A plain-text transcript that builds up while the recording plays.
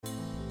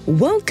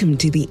Welcome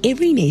to the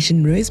Every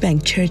Nation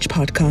Rosebank Church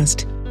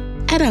podcast.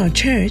 At our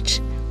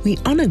church, we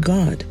honor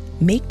God,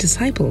 make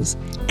disciples,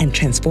 and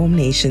transform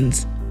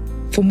nations.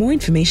 For more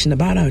information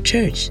about our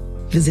church,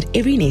 visit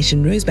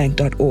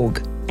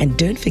everynationrosebank.org and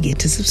don't forget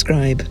to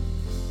subscribe.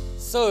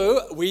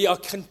 So, we are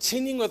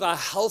continuing with our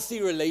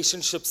Healthy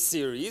Relationships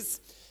series,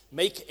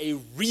 Make a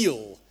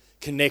Real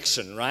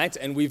Connection, right?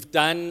 And we've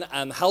done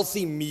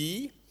Healthy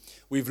Me.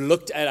 We've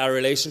looked at our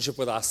relationship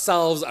with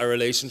ourselves, our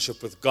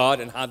relationship with God,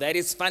 and how that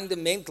is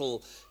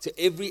fundamental to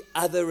every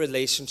other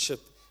relationship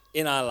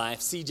in our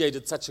life. CJ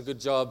did such a good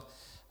job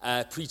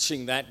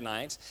preaching that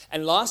night.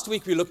 And last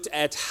week we looked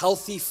at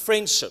healthy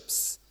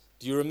friendships.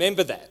 Do you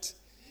remember that?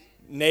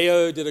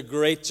 Neo did a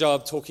great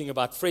job talking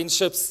about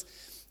friendships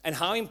and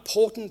how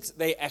important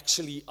they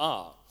actually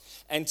are.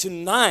 And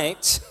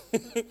tonight,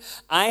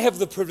 I have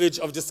the privilege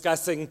of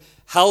discussing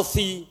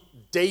healthy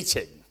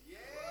dating.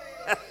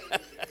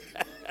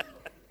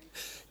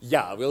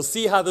 Yeah, we'll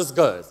see how this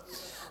goes.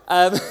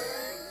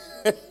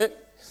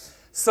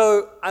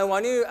 So I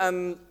want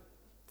to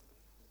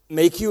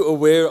make you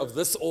aware of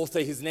this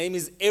author. His name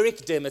is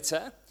Eric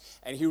Demeter,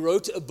 and he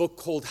wrote a book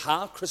called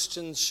How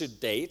Christians Should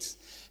Date.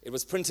 It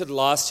was printed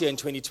last year in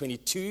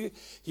 2022.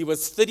 He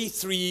was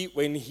 33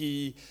 when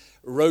he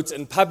wrote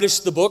and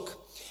published the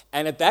book,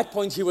 and at that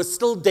point he was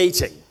still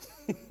dating.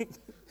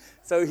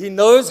 So he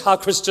knows how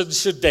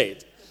Christians should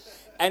date.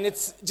 And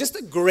it's just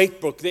a great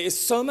book. There is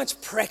so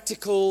much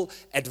practical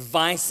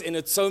advice in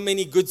it, so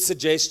many good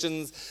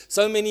suggestions,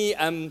 so many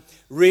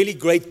really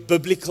great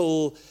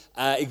biblical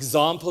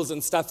examples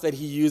and stuff that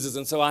he uses.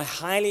 And so I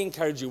highly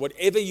encourage you,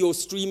 whatever your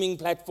streaming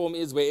platform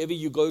is, wherever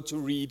you go to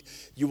read,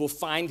 you will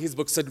find his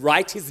book. So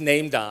write his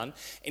name down.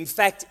 In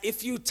fact,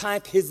 if you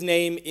type his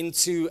name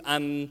into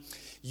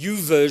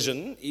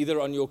YouVersion, either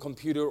on your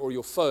computer or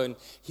your phone,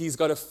 he's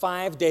got a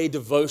 5-day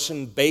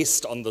devotion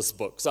based on this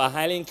book. So I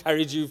highly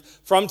encourage you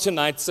from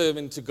tonight's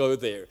sermon to go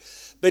there.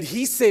 But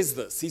he says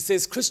this, he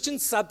says, Christian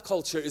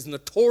subculture is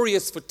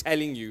notorious for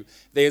telling you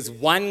there's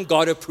one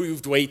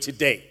God-approved way to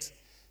date.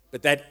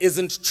 But that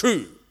isn't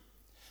true.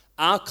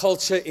 Our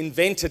culture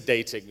invented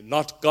dating,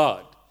 not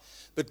God.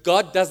 But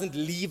God doesn't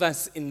leave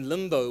us in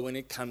limbo when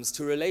it comes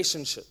to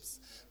relationships.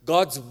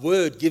 God's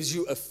word gives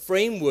you a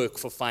framework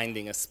for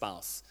finding a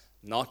spouse,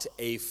 not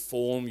a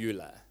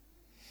formula.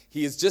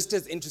 He is just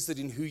as interested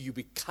in who you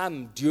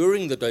become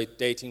during the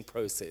dating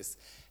process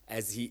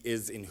as he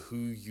is in who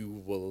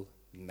you will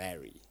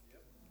marry.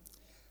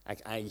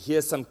 I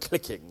hear some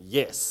clicking.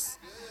 Yes.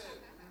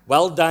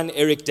 Well done,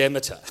 Eric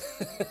Demeter.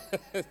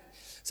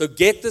 So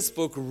get this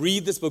book,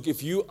 read this book.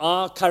 If you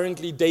are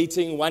currently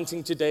dating,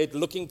 wanting to date,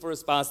 looking for a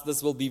spouse,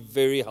 this will be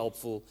very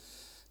helpful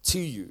to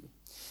you.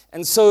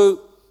 And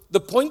so the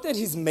point that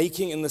he's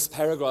making in this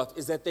paragraph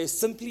is that there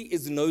simply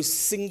is no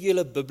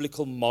singular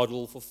biblical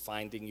model for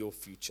finding your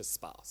future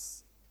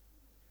spouse.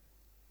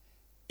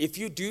 If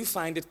you do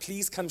find it,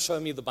 please come show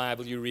me the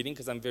Bible you're reading,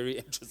 because I'm very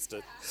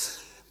interested.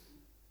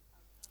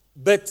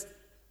 But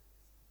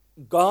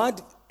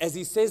God, as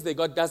he says there,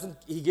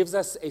 he gives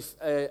us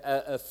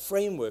a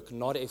framework,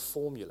 not a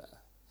formula.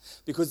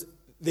 Because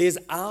there's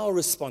our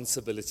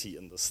responsibility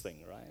in this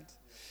thing, right?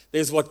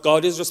 There's what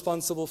God is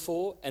responsible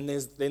for, and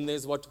then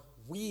there's what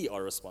we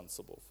are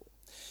responsible for.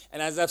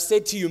 And as I've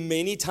said to you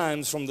many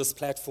times from this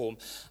platform,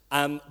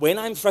 when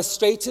I'm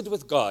frustrated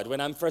with God, when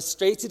I'm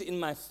frustrated in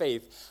my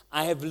faith,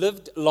 I have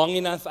lived long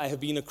enough, I have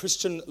been a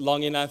Christian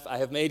long enough, I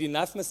have made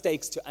enough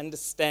mistakes to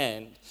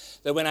understand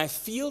that when I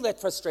feel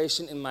that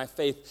frustration in my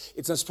faith,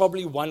 it's most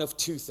probably one of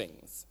two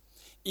things.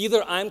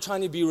 Either I'm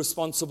trying to be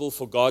responsible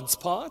for God's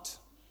part,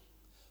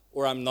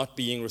 or I'm not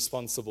being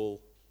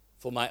responsible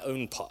for my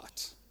own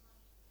part.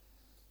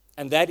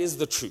 And that is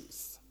the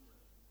truth.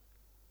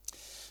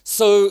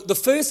 So the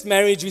first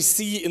marriage we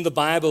see in the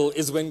Bible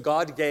is when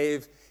God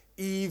gave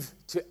Eve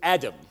to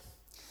Adam.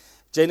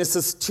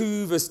 Genesis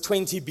 2 verse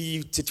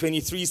 20b to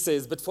 23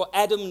 says, "But for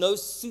Adam no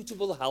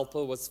suitable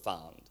helper was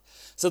found.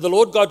 So the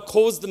Lord God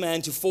caused the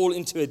man to fall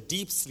into a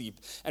deep sleep,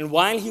 and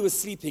while he was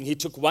sleeping, he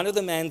took one of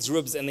the man's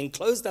ribs and then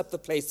closed up the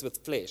place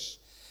with flesh.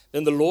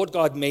 Then the Lord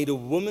God made a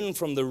woman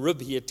from the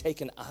rib he had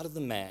taken out of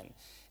the man,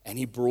 and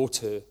he brought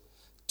her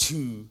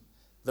to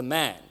the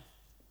man."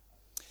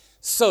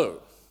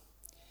 So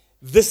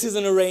this is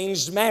an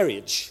arranged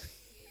marriage.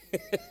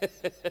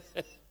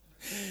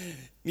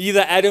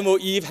 Neither Adam or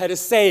Eve had a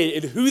say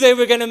in who they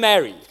were going to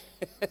marry.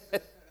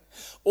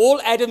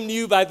 All Adam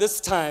knew by this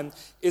time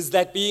is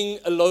that being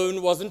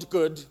alone wasn't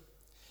good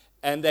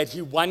and that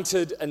he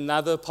wanted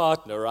another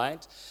partner,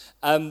 right?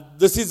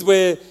 This is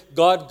where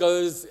God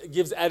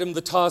gives Adam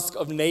the task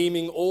of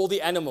naming all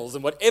the animals,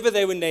 and whatever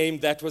they were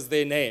named, that was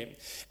their name.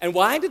 And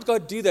why did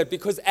God do that?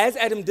 Because as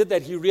Adam did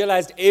that, he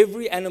realized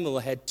every animal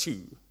had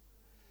two,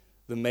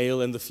 the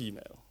male and the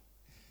female.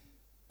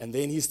 And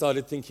then he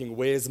started thinking,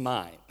 where's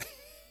mine?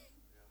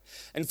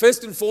 And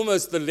first and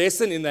foremost, the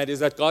lesson in that is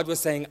that God was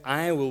saying,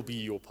 I will be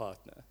your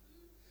partner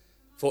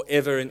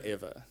forever and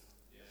ever.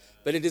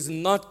 But it is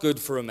not good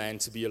for a man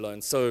to be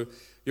alone. So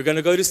you're going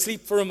to go to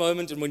sleep for a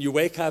moment, and when you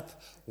wake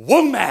up,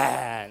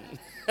 woman!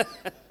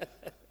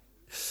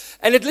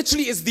 And it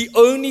literally is the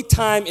only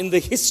time in the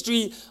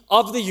history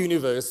of the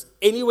universe,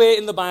 anywhere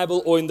in the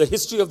Bible or in the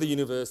history of the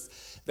universe,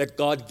 that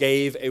God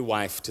gave a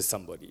wife to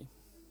somebody.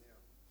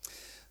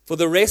 For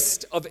the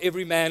rest of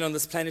every man on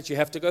this planet, you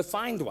have to go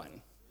find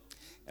one.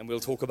 And we'll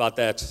talk about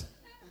that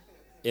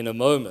in a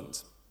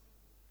moment.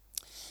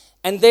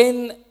 And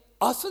then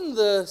often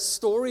the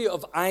story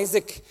of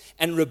Isaac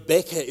and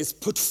Rebekah is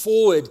put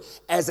forward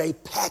as a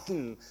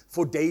pattern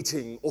for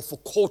dating or for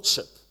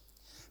courtship.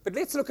 But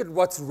let's look at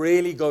what's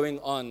really going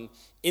on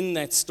in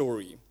that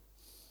story.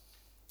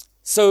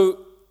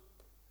 So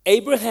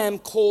Abraham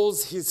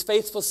calls his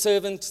faithful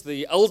servant,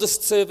 the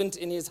eldest servant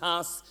in his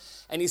house,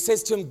 and he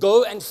says to him,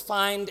 "Go and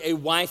find a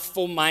wife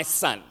for my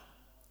son."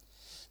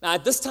 Now,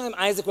 at this time,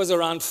 Isaac was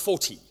around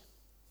 40.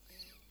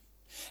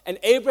 And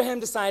Abraham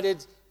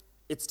decided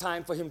it's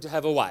time for him to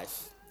have a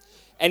wife.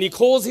 And he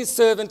calls his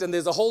servant, and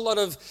there's a whole lot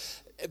of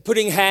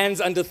putting hands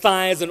under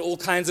thighs and all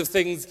kinds of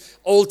things,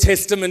 Old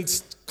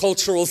Testament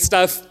cultural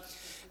stuff.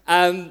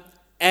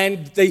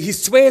 He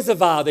swears a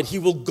vow that he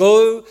will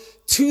go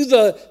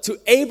to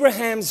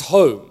Abraham's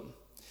home,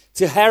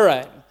 to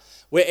Haran,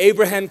 where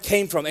Abraham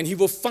came from, and he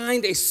will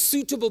find a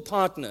suitable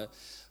partner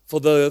for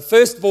the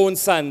firstborn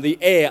son, the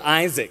heir,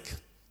 Isaac,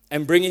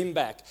 and bring him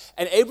back.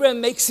 And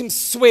Abraham makes him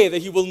swear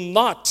that he will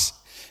not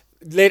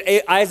let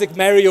Isaac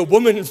marry a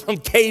woman from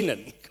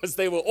Canaan, because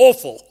they were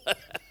awful.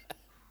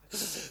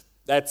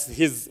 That's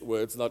his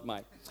words, not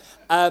mine.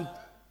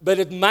 But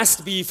it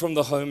must be from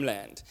the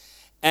homeland.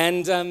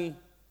 And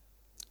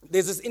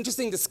there's this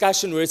interesting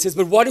discussion where it says,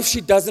 but what if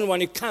she doesn't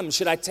want to come?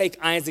 Should I take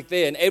Isaac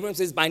there? And Abraham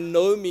says, by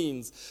no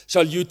means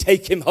shall you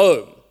take him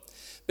home.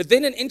 But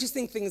then an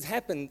interesting thing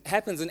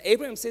happens, and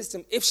Abraham says to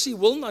him, if she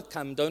will not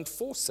come, don't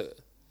force her.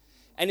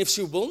 And if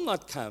she will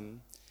not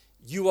come,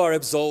 you are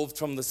absolved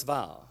from this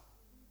vow.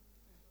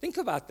 Think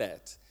about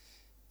that.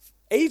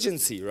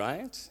 Agency,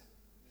 right?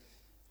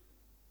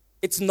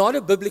 It's not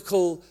a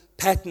biblical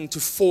pattern to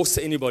force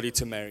anybody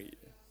to marry you.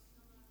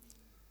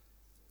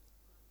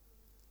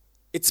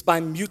 It's by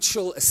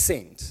mutual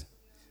assent,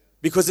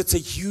 because it's a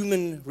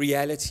human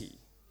reality.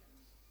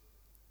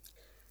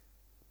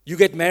 You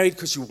get married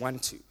because you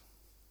want to.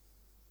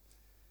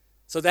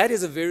 So that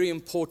is a very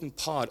important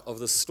part of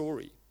the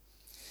story.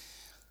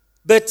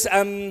 But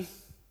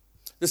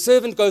the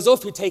servant goes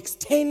off. He takes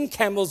 10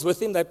 camels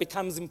with him. That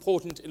becomes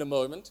important in a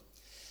moment.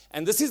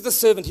 And this is the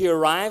servant. He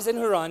arrives in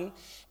Haran,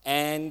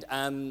 and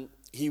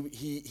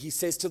he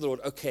says to the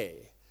Lord,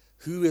 okay,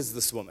 who is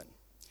this woman?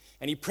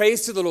 And he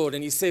prays to the Lord,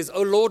 and he says,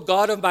 O Lord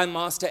God of my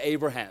master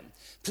Abraham,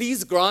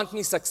 please grant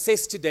me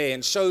success today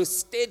and show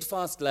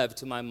steadfast love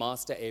to my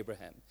master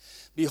Abraham.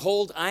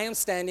 Behold, I am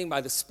standing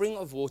by the spring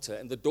of water,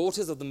 and the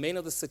daughters of the men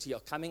of the city are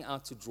coming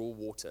out to draw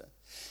water.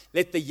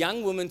 Let the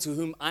young woman to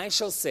whom I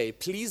shall say,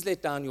 please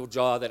let down your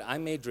jar that I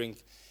may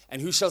drink,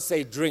 and who shall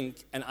say,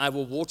 drink, and I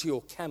will water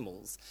your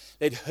camels,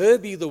 let her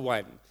be the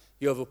one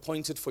you have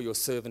appointed for your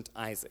servant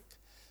Isaac.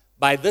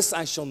 By this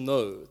I shall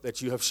know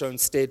that you have shown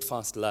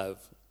steadfast love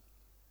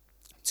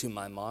to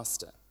my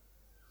master.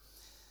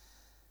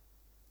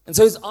 And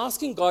so he's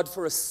asking God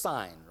for a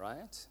sign,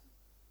 right?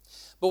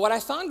 But what I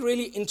found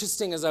really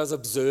interesting as I was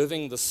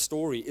observing the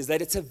story is that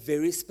it's a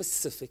very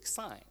specific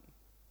sign.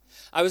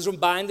 I was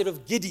reminded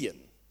of Gideon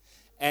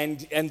and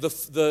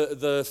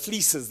the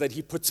fleeces that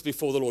he puts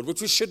before the Lord,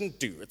 which we shouldn't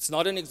do. It's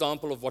not an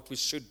example of what we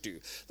should do.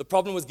 The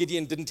problem was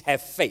Gideon didn't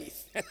have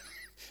faith,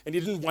 and he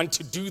didn't want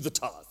to do the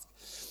task.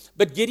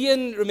 But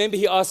Gideon, remember,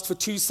 he asked for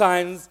 2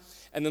 signs,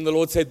 and then the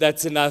Lord said,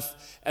 that's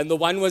enough. And the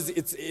one was,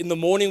 it's in the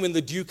morning when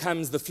the dew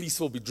comes, the fleece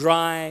will be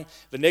dry.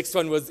 The next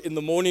one was, in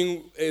the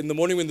morning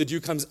when the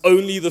dew comes,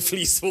 only the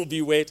fleece will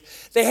be wet.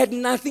 They had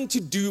nothing to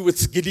do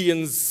with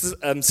Gideon's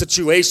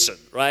situation,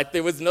 right?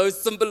 There was no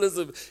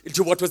symbolism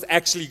into what was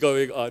actually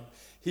going on.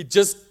 He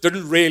just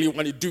didn't really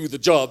want to do the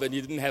job, and he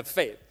didn't have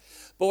faith.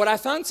 But what I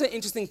found so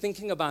interesting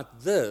thinking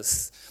about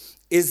this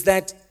is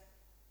that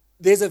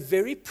there's a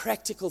very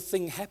practical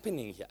thing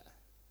happening here.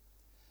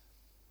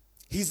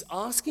 He's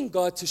asking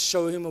God to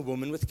show him a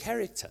woman with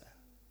character.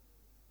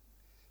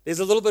 There's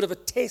a little bit of a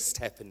test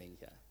happening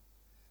here.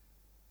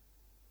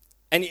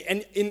 And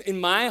in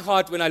my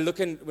heart, when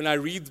I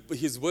read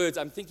his words,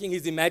 I'm thinking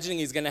he's imagining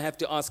he's going to have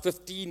to ask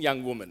 15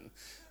 young women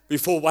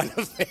before one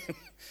of them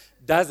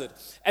does it.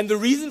 And the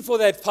reason for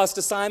that,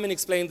 Pastor Simon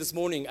explained this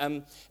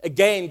morning.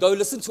 Again, go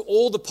listen to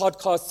all the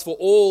podcasts for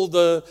all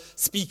the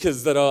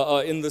speakers that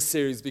are in this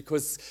series,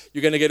 because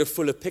you're going to get a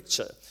fuller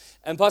picture.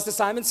 And Pastor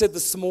Simon said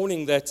this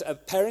morning that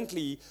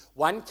apparently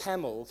one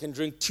camel can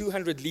drink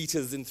 200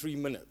 liters in 3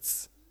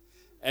 minutes,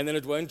 and then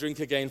it won't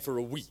drink again for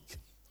a week.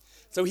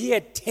 So he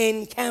had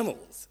 10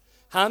 camels.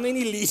 How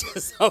many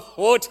liters of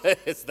water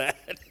is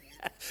that?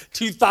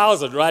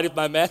 2,000, right, if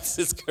my maths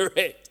is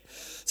correct.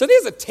 So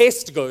there's a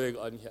test going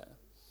on here.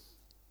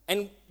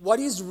 And what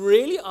he's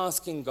really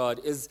asking God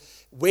is,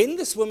 when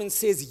this woman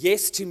says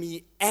yes to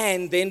me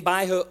and then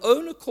by her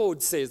own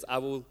accord says, I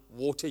will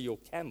water your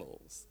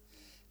camels,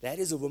 that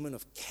is a woman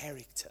of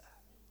character,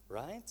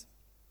 right?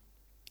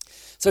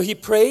 So he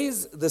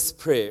prays this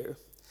prayer,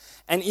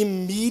 and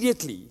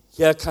immediately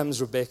here comes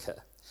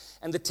Rebekah.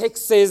 And the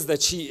text says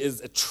that she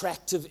is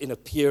attractive in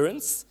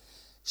appearance,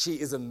 she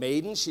is a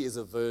maiden, she is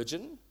a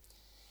virgin,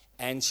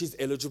 and she's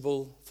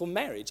eligible for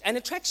marriage. And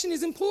attraction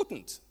is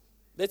important.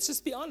 Let's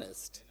just be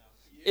honest.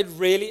 It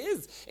really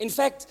is. In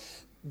fact,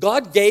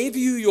 God gave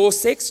you your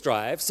sex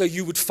drive so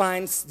you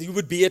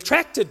would be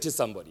attracted to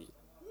somebody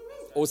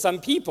or some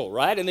people,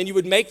 right? And then you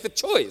would make the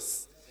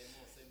choice.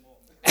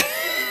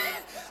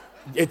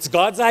 It's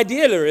God's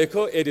idea,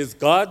 Larico. It is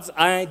God's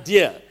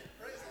idea.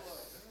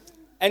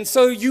 And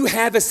so you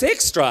have a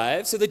sex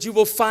drive so that you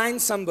will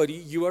find somebody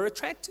you are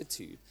attracted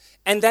to.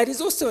 And that is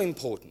also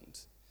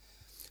important.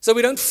 So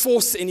we don't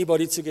force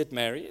anybody to get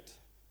married.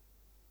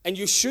 And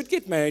you should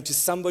get married to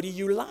somebody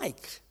you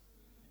like.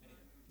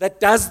 That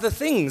does the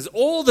things,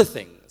 all the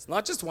things.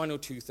 Not just one or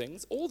two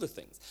things, all the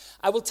things.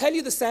 I will tell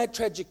you the sad,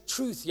 tragic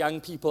truth,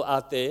 young people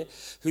out there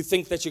who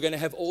think that you're going to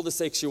have all the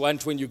sex you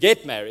want when you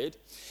get married,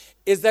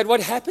 is that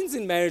what happens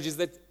in marriage is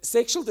that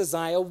sexual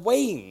desire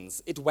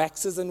wanes. It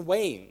waxes and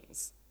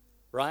wanes.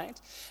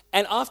 Right?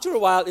 And after a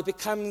while, it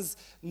becomes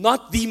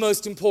not the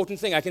most important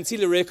thing. I can see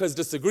Loreko's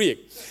disagreeing.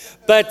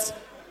 But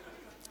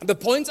the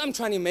point I'm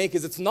trying to make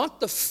is it's not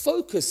the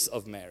focus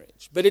of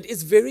marriage, but it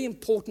is very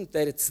important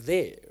that it's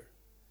there.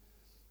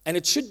 And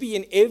it should be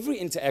in every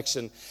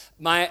interaction.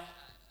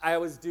 I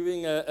was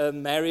doing a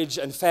marriage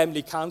and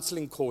family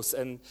counseling course,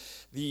 and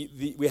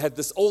we had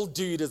this old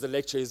dude as a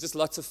lecturer. He was just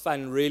lots of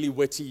fun, really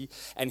witty,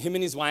 and him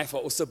and his wife are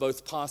also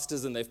both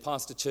pastors, and they've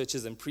pastored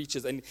churches and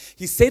preachers. And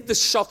he said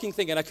this shocking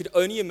thing, and I could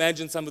only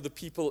imagine some of the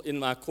people in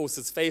my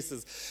course's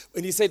faces,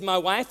 when he said, "My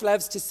wife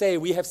loves to say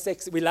we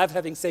love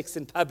having sex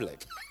in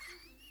public."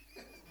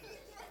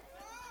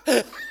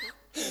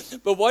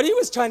 But what he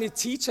was trying to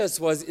teach us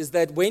is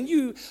that when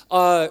you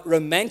are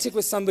romantic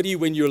with somebody,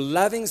 when you're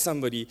loving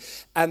somebody,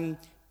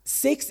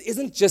 sex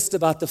isn't just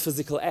about the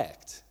physical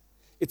act.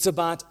 It's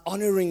about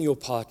honoring your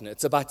partner.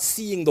 It's about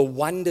seeing the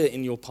wonder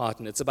in your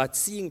partner. It's about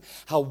seeing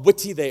how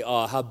witty they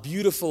are, how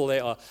beautiful they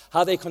are,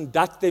 how they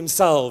conduct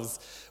themselves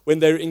when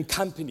they're in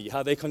company,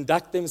 how they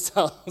conduct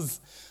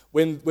themselves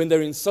when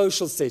they're in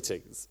social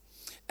settings.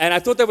 And I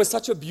thought that was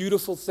such a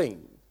beautiful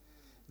thing,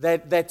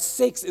 that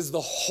sex is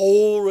the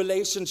whole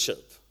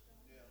relationship.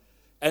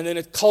 And then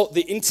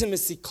the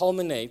intimacy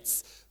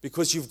culminates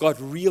because you've got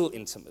real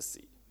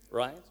intimacy,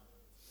 right?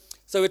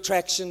 So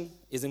attraction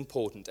is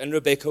important. And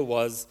Rebecca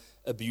was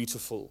a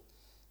beautiful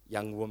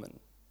young woman.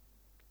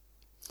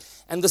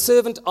 And the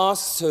servant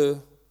asks her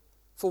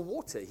for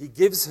water. He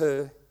gives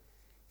her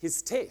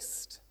his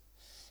test.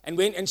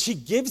 And she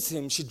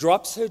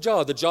drops her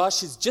jar, the jar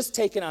she's just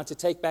taken out to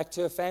take back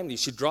to her family.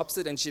 She drops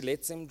it and she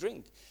lets him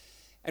drink.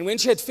 And when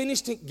she had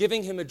finished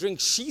giving him a drink,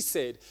 she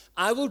said,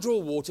 "I will draw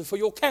water for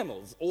your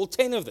camels, all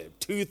 10 of them,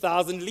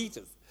 2,000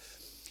 liters,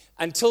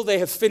 until they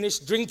have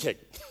finished drinking."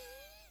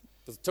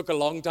 It took a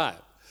long time.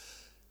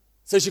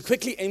 So she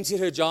quickly emptied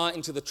her jar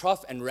into the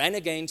trough and ran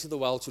again to the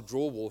well to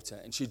draw water,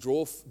 and she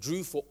drew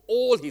for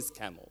all his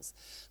camels.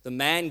 The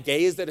man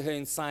gazed at her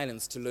in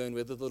silence to learn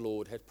whether the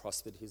Lord had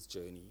prospered his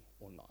journey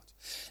or not.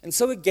 And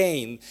so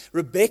again,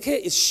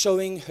 Rebecca is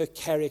showing her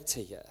character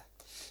here.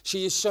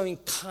 She is showing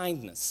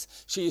kindness.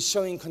 She is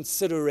showing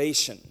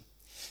consideration.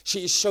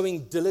 She is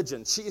showing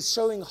diligence. She is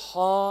showing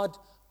hard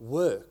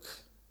work.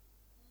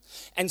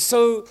 And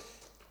so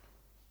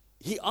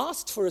he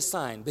asked for a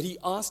sign, but he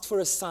asked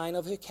for a sign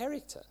of her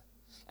character.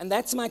 And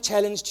that's my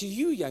challenge to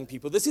you, young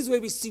people. This is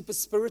where we super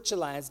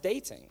spiritualize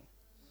dating.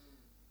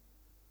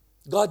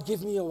 God,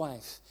 give me a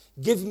wife.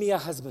 Give me a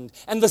husband.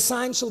 And the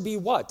sign shall be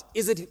what?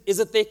 Is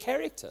it their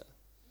character?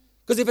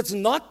 Because if it's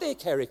not their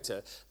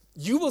character,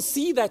 you will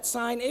see that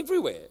sign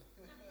everywhere.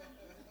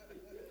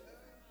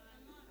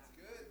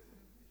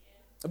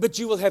 But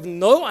you will have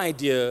no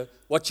idea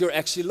what you're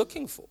actually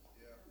looking for.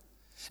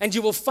 And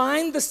you will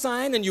find the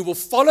sign, and you will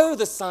follow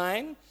the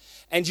sign,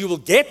 and you will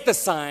get the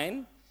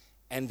sign,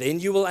 and then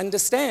you will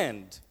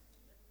understand.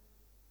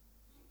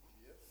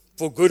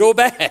 For good or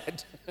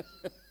bad.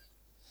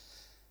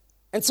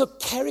 And so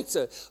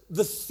character,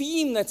 the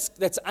theme that's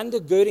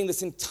undergirding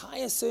this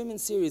entire sermon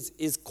series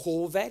is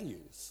core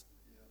values.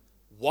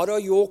 What are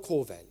your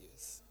core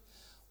values?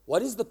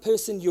 What is the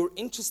person you're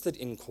interested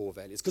in core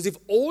values? Because if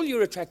all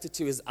you're attracted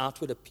to is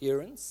outward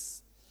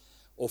appearance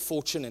or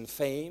fortune and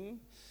fame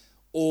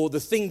or the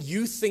thing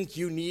you think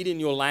you need in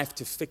your life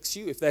to fix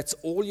you, if that's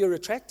all you're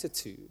attracted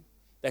to,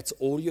 that's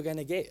all you're going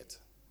to get.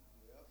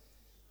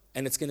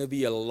 And it's going to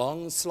be a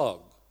long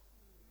slog.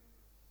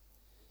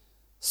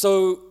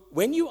 So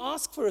when you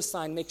ask for a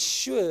sign, make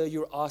sure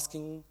you're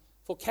asking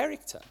for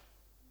character.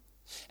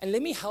 And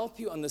let me help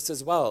you on this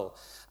as well.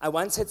 I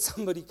once had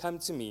somebody come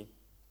to me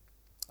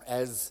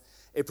as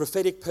a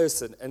prophetic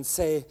person and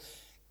say,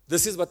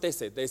 this is what they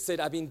said. They said,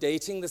 "I've been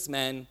dating this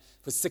man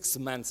for 6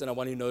 months and I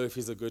want to know if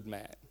he's a good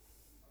man."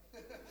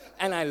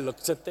 And I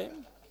looked at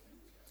them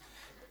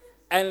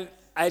and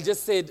I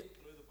just said,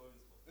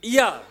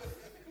 yeah,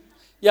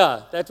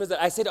 that was it.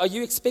 I said, "Are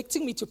you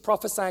expecting me to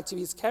prophesy to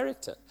his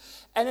character?"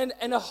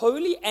 And a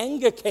holy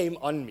anger came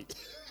on me.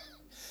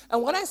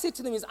 And what I said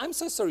to them is, "I'm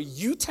so sorry,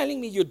 you telling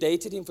me you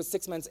dated him for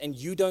 6 months and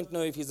you don't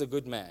know if he's a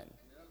good man?"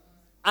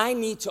 I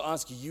need to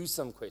ask you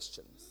some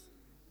questions.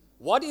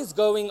 What is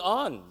going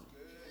on?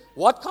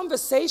 What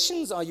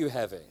conversations are you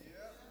having?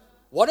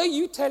 What are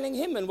you telling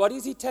him and what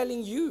is he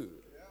telling you?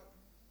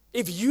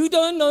 If you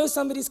don't know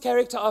somebody's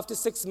character after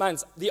 6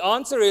 months, the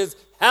answer is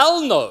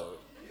hell no.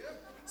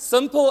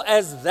 Simple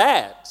as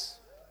that.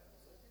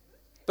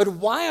 But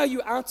why are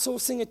you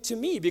outsourcing it to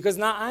me? Because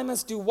now I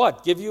must do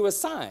what? Give you a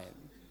sign.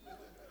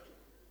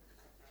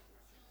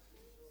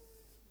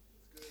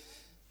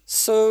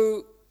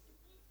 So,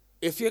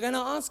 if you're going to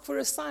ask for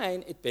a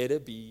sign, it better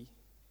be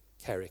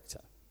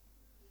character.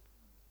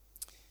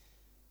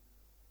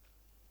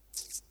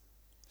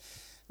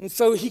 And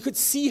so he could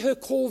see her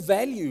core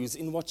values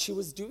in what she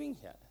was doing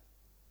here.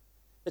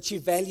 That she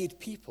valued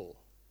people.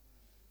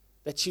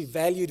 That she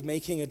valued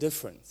making a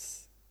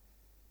difference.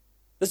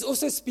 This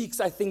also speaks,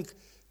 I think,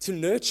 to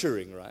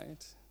nurturing,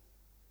 right?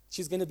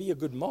 She's going to be a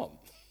good mom.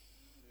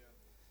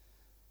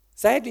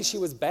 Sadly, she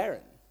was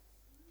barren.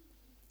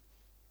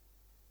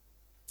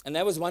 And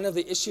that was one of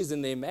the issues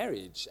in their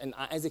marriage. And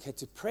Isaac had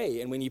to pray.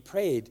 And when he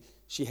prayed,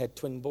 she had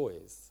twin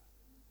boys.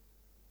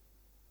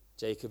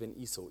 Jacob and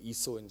Esau.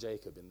 Esau and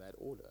Jacob in that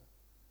order.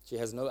 She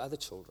has no other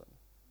children.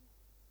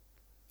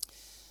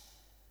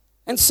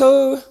 And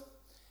so,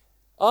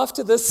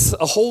 after this,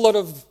 a whole lot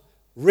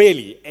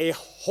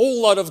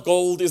of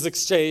gold is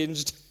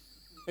exchanged.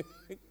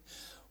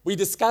 We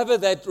discover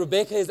that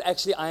Rebekah is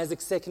actually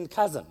Isaac's second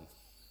cousin.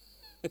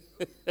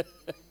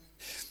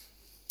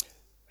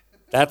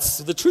 That's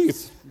the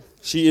truth.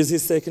 She is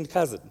his second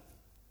cousin.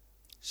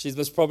 She's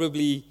most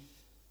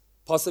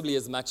possibly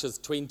as much as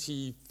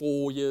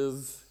 24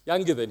 years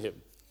younger than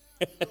him.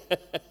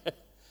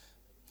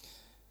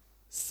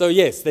 So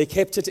yes, they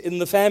kept it in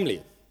the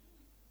family.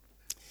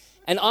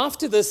 And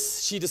after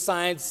this, she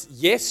decides,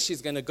 yes,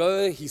 she's going to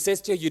go. He says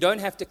to her, you don't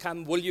have to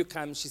come. Will you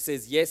come? She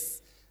says,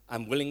 yes,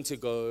 I'm willing to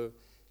go.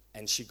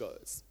 And she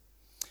goes.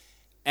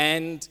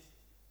 And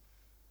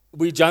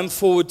we jump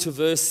forward to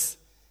verse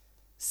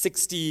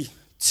 62.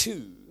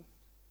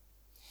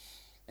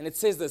 And it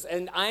says this,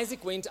 and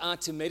Isaac went out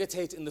to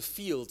meditate in the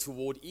field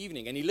toward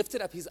evening, and he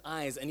lifted up his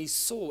eyes, and he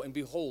saw, and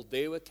behold,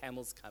 there were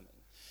camels coming.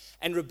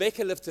 And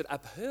Rebekah lifted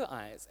up her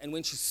eyes, and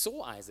when she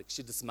saw Isaac,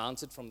 she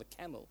dismounted from the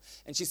camel.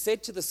 And she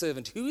said to the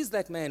servant, who is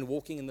that man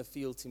walking in the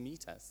field to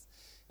meet us?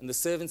 And the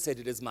servant said,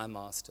 it is my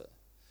master.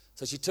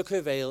 So she took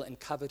her veil and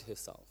covered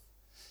herself.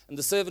 And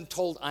the servant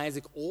told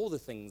Isaac all the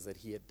things that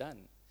he had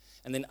done.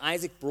 And then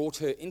Isaac brought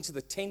her into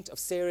the tent of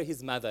Sarah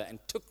his mother and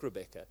took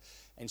Rebekah,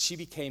 and she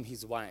became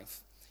his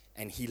wife,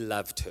 and he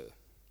loved her.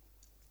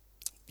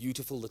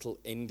 Beautiful little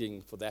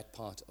ending for that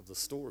part of the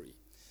story.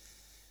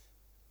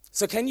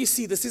 So can you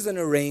see this is an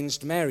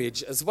arranged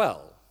marriage as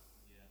well?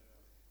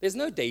 There's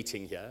no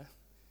dating here.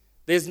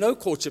 There's no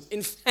courtship.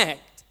 In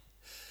fact,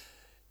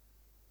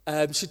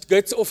 she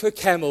gets off her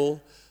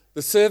camel.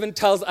 The servant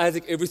tells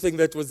Isaac everything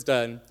that was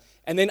done.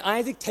 And then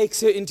Isaac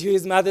takes her into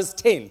his mother's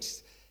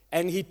tent,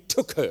 and he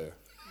took her.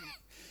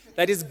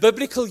 That is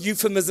biblical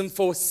euphemism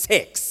for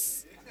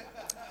sex.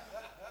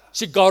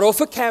 She got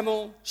off a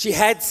camel, she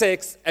had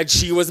sex, and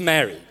she was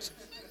married.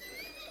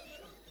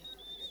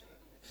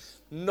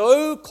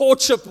 No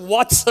courtship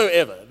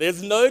whatsoever.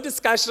 There's no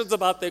discussions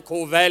about their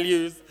core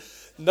values,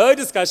 no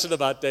discussion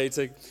about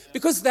dating,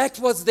 because that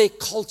was their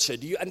culture.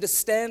 Do you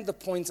understand the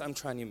point I'm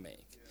trying to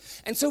make?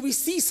 And so we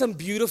see some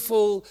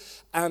beautiful,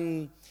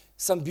 oh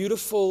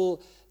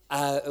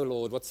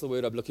Lord, what's the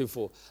word I'm looking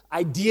for?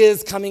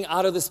 Ideas coming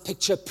out of this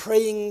picture,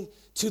 praying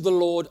to the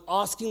Lord,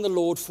 asking the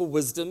Lord for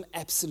wisdom,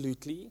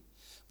 absolutely.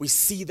 We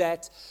see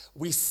that.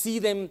 We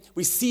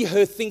see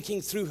her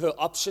thinking through her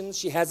options.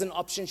 She has an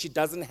option. She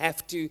doesn't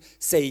have to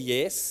say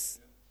yes.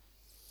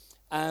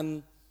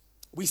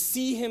 We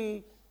see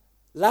him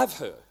love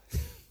her,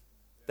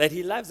 that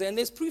he loves her. And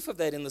there's proof of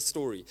that in the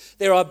story.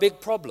 There are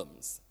big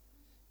problems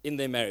in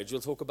their marriage.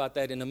 We'll talk about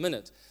that in a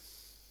minute.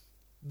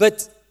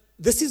 But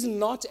this is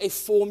not a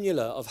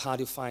formula of how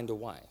to find a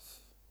wife.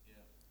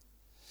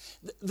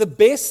 The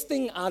best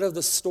thing out of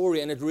the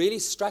story, and it really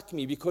struck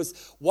me,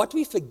 because what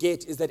we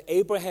forget is that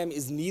Abraham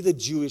is neither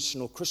Jewish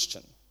nor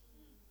Christian.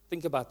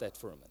 Think about that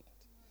for a minute.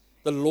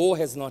 The law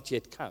has not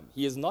yet come.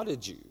 He is not a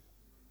Jew.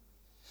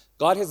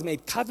 God has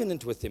made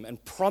covenant with him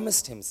and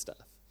promised him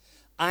stuff.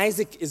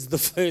 Isaac is the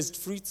first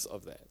fruits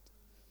of that.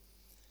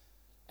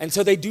 And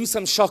so they do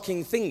some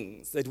shocking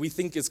things that we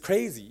think is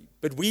crazy,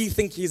 but we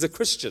think he's a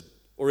Christian,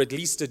 or at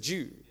least a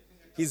Jew.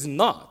 He's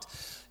not.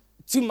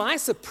 To my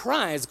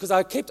surprise, because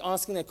I kept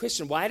asking that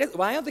question, why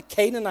are the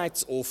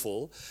Canaanites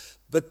awful,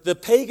 but the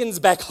pagans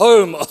back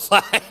home are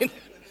fine?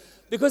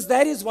 Because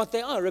that is what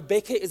they are.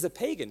 Rebekah is a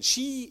pagan.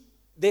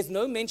 There's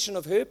no mention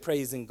of her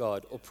praising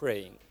God or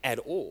praying at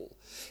all.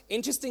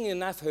 Interestingly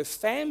enough, her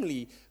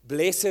family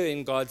bless her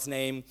in God's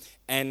name,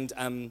 and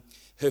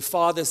her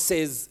father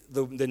says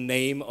the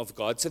name of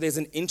God. So there's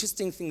an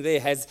interesting thing there.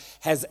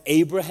 Has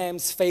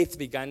Abraham's faith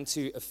begun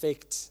to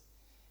affect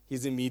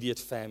his immediate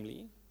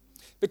family?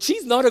 But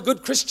she's not a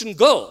good Christian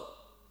girl.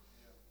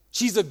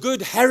 She's a good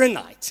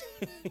Haranite,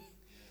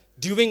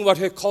 doing what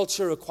her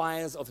culture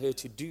requires of her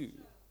to do.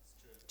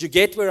 Do you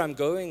get where I'm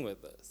going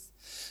with this?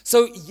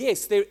 So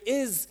yes, there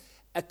is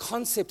a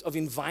concept of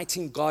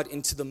inviting God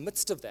into the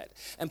midst of that.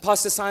 And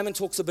Pastor Simon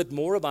talks a bit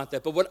more about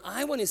that. But what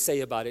I want to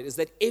say about it is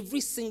that every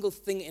single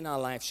thing in our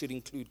life should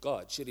include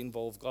God, should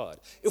involve God.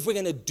 If we're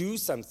going to do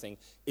something,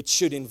 it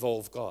should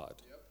involve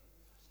God.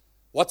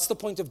 What's the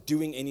point of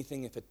doing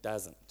anything if it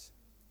doesn't?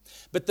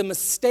 But the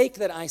mistake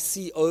that I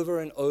see over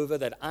and over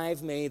that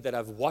I've made, that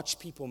I've watched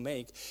people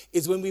make,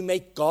 is when we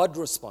make God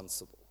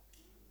responsible.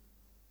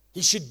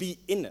 He should be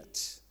in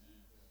it.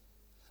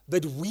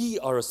 But we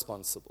are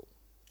responsible.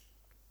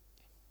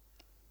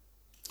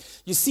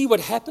 You see, what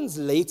happens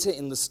later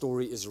in the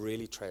story is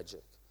really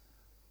tragic.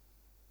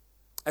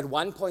 At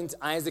one point,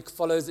 Isaac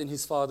follows in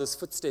his father's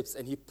footsteps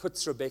and he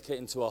puts Rebekah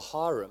into a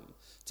harem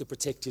to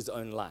protect his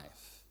own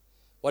life.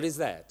 What is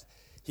that?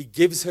 He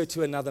gives her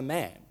to another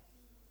man,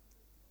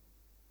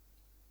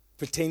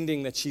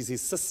 pretending that she's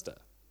his sister.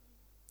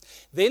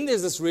 Then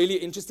there's this really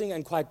interesting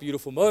and quite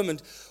beautiful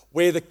moment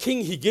where the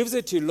king he gives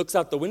her to looks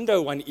out the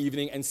window one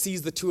evening and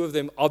sees the two of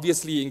them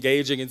obviously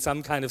engaging in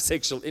some kind of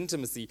sexual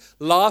intimacy,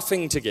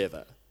 laughing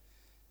together.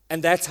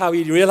 And that's how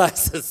he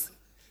realizes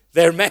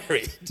they're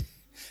married.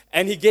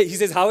 And he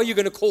says, how are you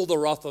going to call the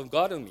wrath of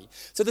God on me?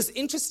 So this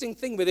interesting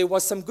thing where there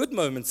was some good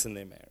moments in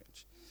their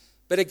marriage.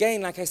 But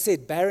again, like I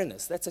said,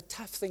 barrenness, that's a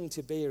tough thing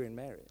to bear in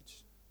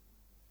marriage.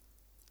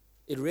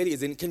 It really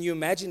is. And can you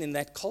imagine in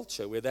that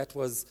culture where that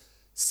was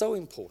so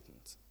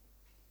important?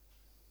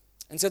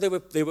 And so there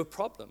were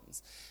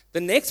problems. The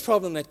next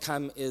problem that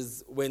come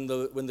is when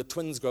the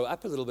twins grow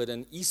up a little bit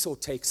and Esau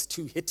takes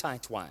 2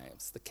 Hittite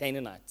wives, the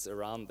Canaanites,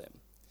 around them.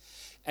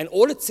 And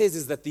all it says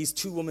is that these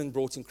 2 women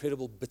brought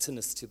incredible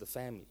bitterness to the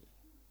family.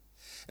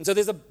 And so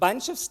there's a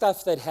bunch of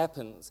stuff that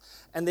happens.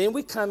 And then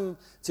we come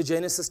to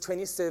Genesis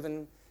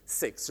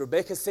 27:6.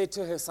 Rebekah said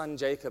to her son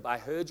Jacob, I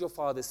heard your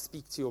father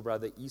speak to your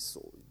brother Esau.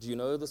 Do you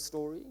know the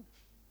story?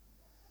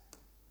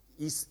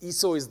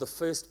 Esau is the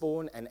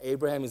firstborn, and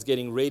Abraham is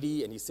getting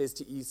ready, and he says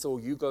to Esau,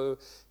 you go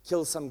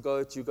kill some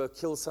goat, you go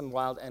kill some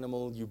wild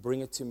animal, you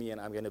bring it to me,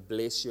 and I'm going to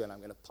bless you, and I'm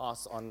going to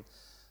pass on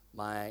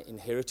my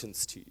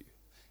inheritance to you.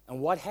 And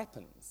what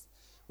happens?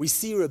 We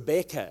see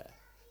Rebekah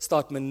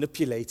start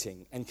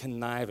manipulating and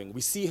conniving.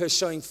 We see her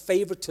showing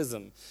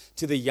favoritism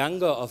to the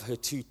younger of her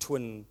 2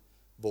 twin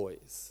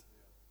boys.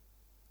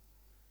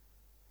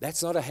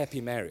 That's not a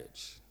happy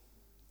marriage.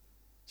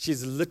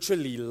 She's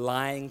literally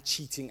lying,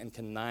 cheating, and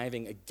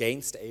conniving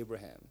against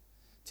Abraham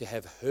to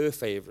have her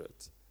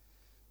favorite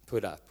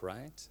put up,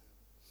 right?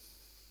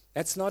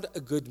 That's not a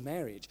good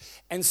marriage.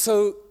 And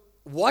so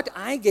what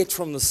I get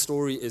from the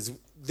story is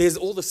there's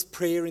all this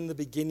prayer in the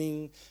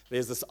beginning.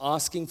 There's this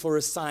asking for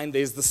a sign.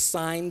 There's the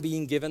sign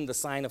being given, the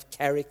sign of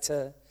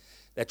character,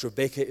 that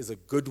Rebekah is a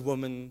good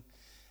woman,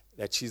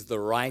 that she's the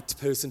right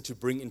person to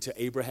bring into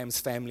Abraham's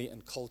family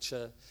and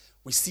culture.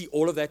 We see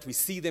all of that. We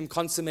see them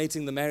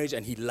consummating the marriage,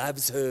 and he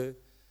loves her.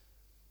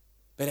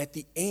 But at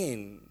the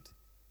end,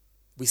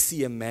 we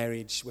see a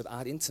marriage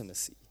without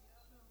intimacy,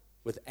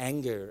 with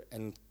anger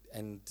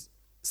and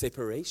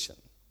separation.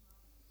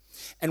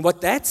 And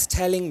what that's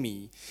telling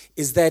me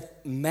is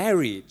that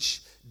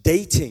marriage,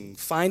 dating,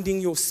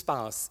 finding your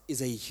spouse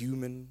is a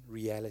human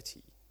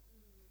reality.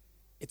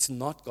 It's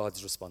not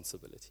God's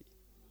responsibility.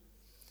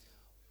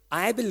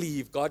 I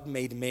believe God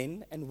made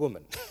men and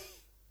women,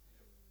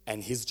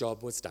 and his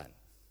job was done.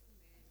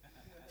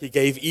 He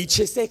gave each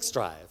a sex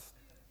drive.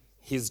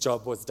 His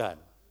job was done.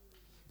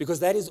 Because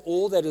that is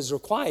all that is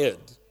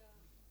required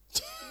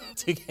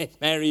to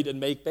get married and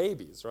make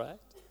babies, right?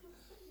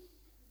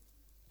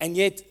 And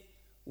yet,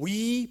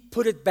 we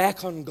put it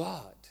back on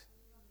God.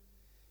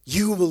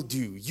 You will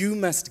do. You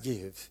must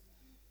give.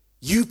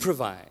 You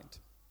provide.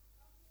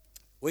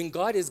 When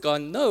God is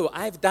gone, no,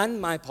 I've done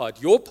my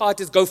part. Your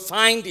part is go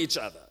find each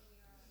other.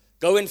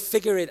 Go and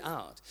figure it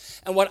out.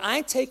 And what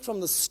I take from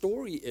the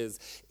story is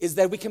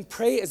that we can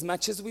pray as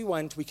much as we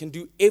want. We can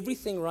do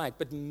everything right.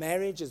 But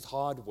marriage is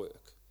hard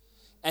work.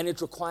 And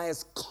it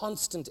requires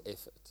constant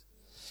effort.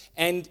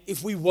 And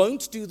if we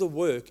won't do the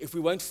work, if we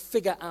won't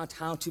figure out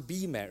how to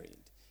be married,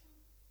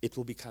 it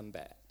will become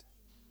bad.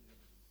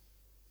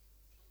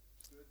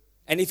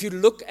 And if you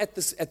look at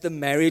the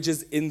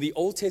marriages in the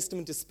Old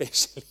Testament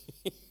especially,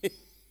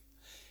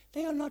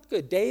 they are not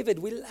good. David,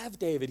 we love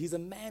David. He's a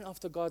man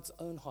after God's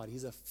own heart.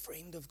 He's a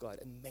friend of God.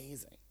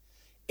 Amazing.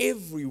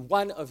 Every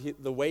one of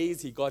the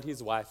ways he got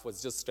his wife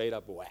was just straight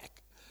up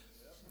whack.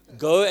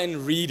 Go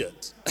and read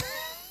it.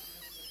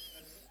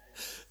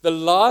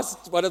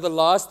 One of the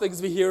last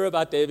things we hear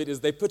about David is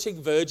they're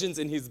putting virgins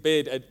in his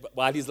bed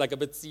while he's like a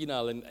bit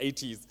senile in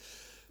 80s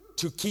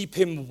to keep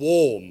him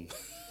warm.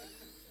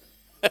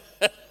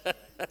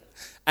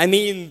 I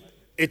mean,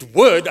 it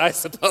would, I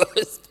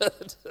suppose.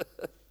 But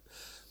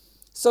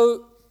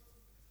so,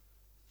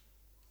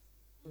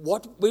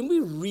 when we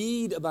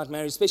read about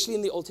marriage, especially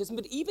in the Old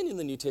Testament, but even in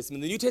the New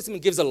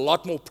Testament gives a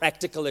lot more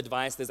practical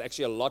advice. There's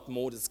actually a lot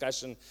more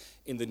discussion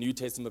in the New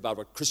Testament about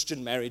what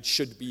Christian marriage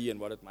should be and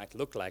what it might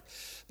look like.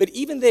 But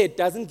even there, it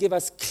doesn't give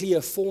us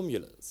clear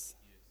formulas.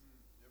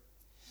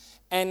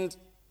 And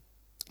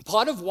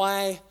part of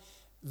why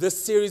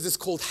this series is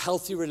called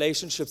Healthy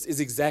Relationships, is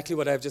exactly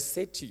what I've just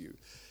said to you.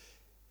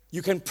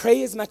 You can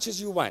pray as much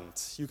as you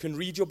want. You can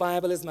read your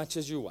Bible as much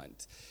as you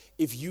want.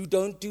 If you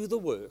don't do the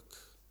work,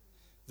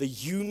 the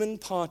human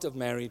part of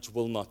marriage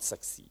will not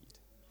succeed.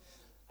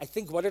 I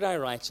think, what did I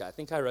write here? I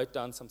think I wrote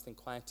down something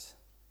quite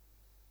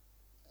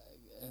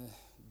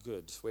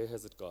good. Where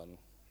has it gone?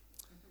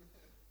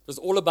 It was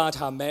all about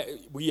how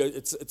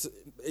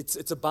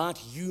it's about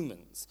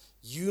humans.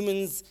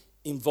 Humans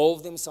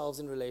involve themselves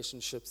in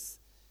relationships,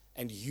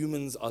 and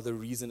humans are the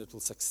reason it will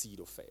succeed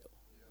or fail,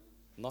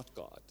 not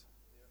God.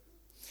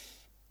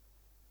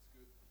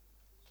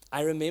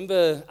 I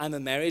remember I'm a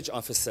marriage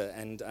officer,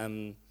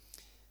 and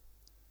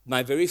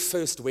my very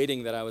first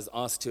wedding that I was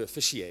asked to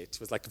officiate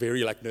was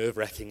very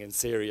nerve-wracking and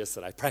serious,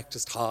 and I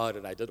practiced hard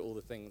and I did all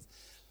the things.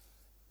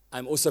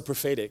 I'm also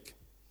prophetic.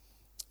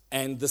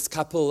 And this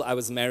couple I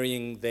was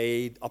marrying,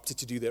 they opted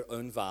to do their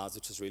own vows,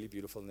 which was really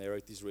beautiful, and they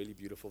wrote these really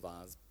beautiful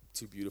vows,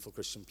 two beautiful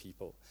Christian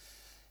people.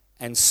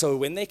 And so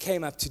when they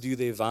came up to do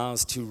their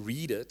vows, to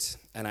read it,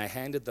 and I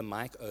handed the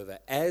mic over,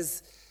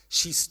 as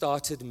she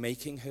started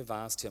making her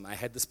vows to him, I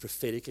had this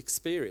prophetic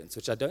experience,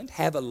 which I don't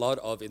have a lot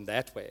of in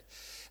that way.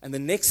 And the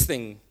next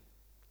thing,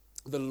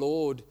 the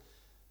Lord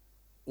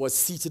was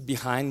seated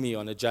behind me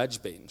on a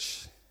judge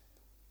bench,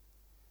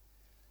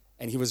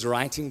 and he was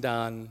writing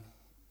down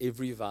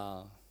every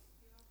vow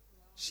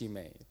she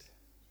made.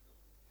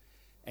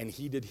 And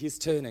he did his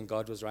turn, and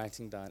God was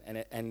writing down.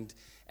 And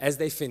as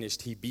they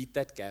finished, he beat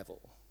that gavel,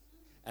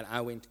 and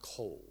I went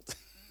cold.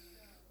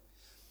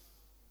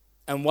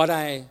 And what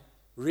I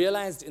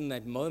realized in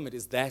that moment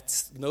is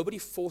that nobody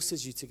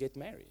forces you to get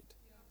married.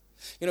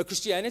 You know,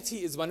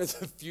 Christianity is one of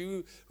the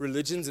few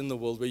religions in the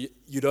world where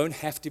you don't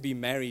have to be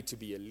married to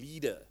be a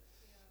leader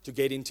to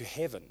get into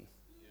heaven.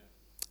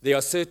 There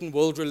are certain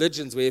world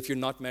religions where if you're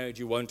not married,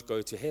 you won't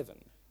go to heaven.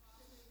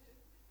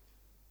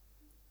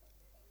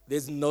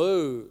 There's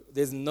no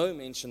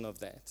mention of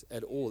that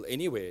at all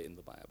anywhere in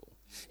the Bible.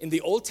 In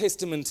the Old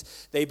Testament,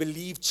 they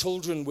believed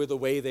children were the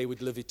way they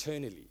would live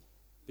eternally,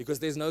 because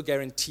there's no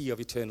guarantee of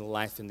eternal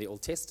life in the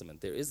Old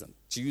Testament. There isn't.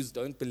 Jews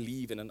don't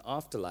believe in an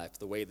afterlife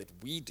the way that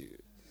we do,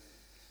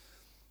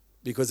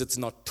 because it's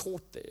not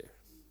taught there.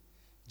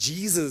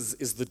 Jesus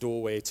is the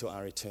doorway to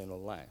our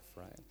eternal life,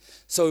 right?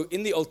 So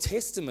in the Old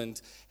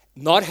Testament,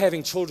 not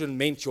having children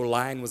meant your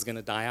line was going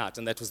to die out,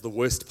 and that was the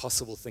worst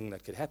possible thing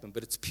that could happen,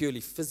 but it's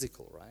purely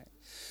physical, right?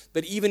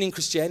 But even in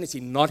Christianity,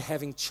 not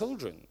having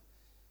children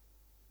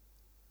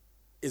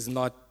is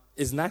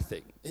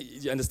nothing.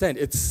 You understand?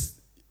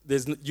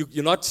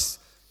 You're not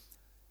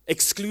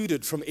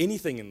excluded from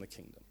anything in the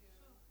kingdom.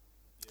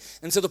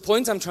 And so the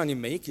point I'm trying to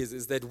make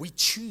is that we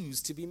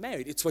choose to be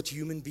married. It's what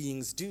human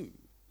beings do.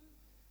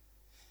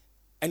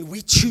 And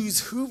we choose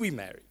who we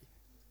marry.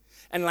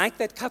 And like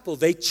that couple,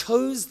 they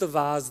chose the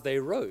vows they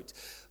wrote.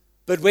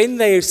 But when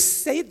they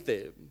said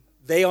them,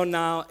 they are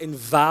now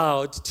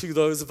vowed to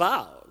those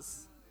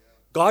vows.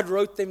 God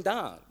wrote them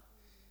down.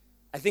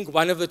 I think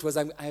one of it was,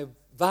 I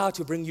vow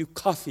to bring you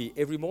coffee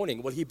every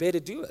morning. Well, he better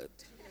do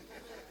it.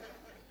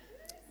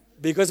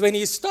 Because when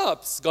he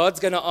stops, God's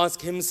going to ask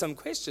him some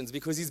questions,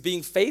 because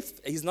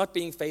he's not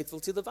being faithful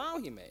to the vow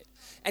he made.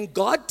 And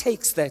God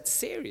takes that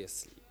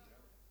seriously.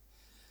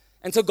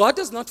 And so God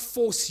does not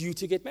force you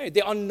to get married.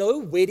 There are no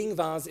wedding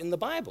vows in the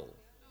Bible.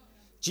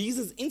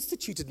 Jesus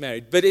instituted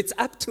marriage, but it's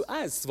up to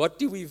us. What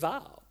do we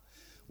vow?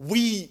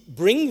 We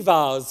bring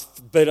vows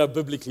that are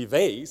biblically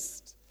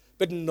based,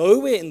 but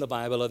nowhere in the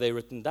Bible are they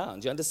written down.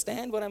 Do you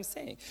understand what I'm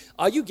saying?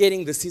 Are you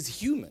getting this is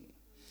human?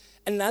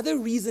 Another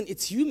reason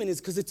it's human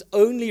is because it's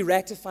only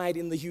ratified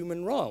in the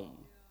human realm.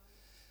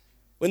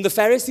 When the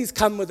Pharisees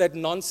come with that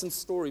nonsense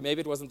story,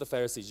 maybe it wasn't the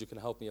Pharisees, you can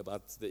help me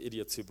about the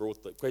idiots who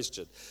brought the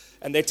question.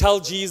 And they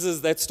tell Jesus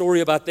that story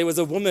about there was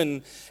a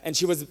woman, and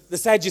she was the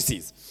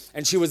Sadducees,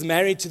 and she was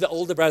married to the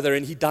older brother,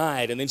 and he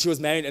died, and then she was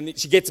married, and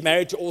she gets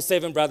married to all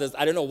 7 brothers.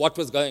 I don't know what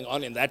was going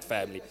on in that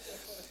family.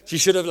 She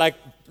should have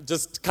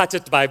just cut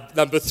it by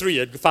number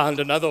 3 and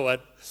found another one.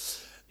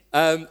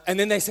 And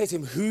then they say to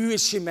him, who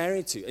is she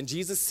married to? And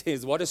Jesus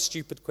says, what a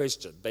stupid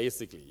question,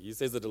 basically. He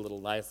says it a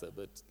little nicer,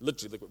 but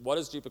literally, what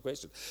a stupid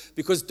question.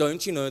 Because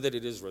don't you know that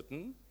it is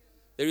written,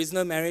 there is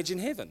no marriage in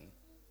heaven?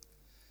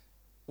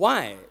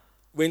 Why?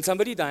 When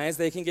somebody dies,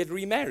 they can get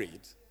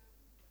remarried.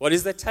 What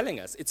is that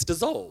telling us? It's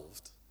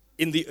dissolved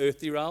in the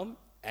earthly realm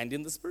and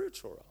in the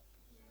spiritual realm.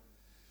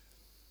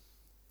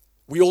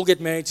 We all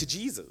get married to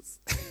Jesus.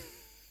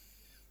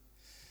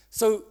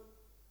 So,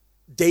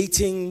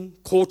 dating,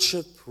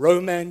 courtship,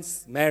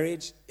 romance,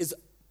 marriage is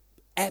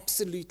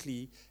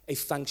absolutely a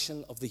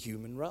function of the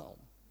human realm.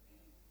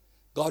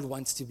 God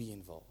wants to be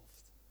involved.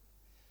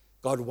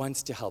 God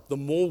wants to help. The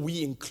more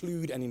we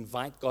include and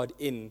invite God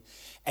in,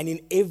 and in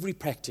every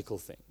practical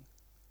thing,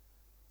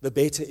 the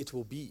better it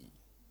will be.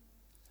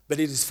 But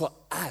it is for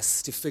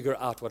us to figure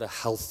out what a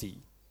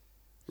healthy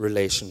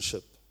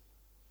relationship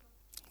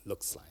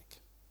looks like.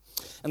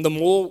 And the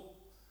more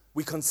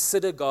we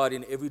consider God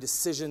in every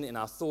decision, in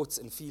our thoughts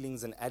and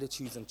feelings and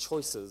attitudes and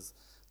choices,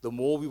 the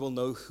more we will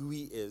know who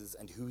he is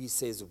and who he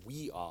says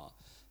we are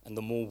and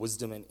the more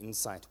wisdom and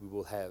insight we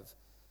will have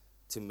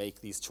to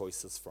make these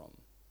choices from.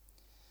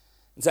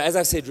 And so as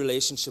I said,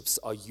 relationships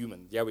are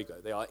human. There we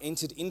go. They are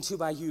entered into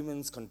by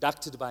humans,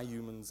 conducted by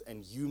humans,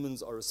 and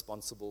humans are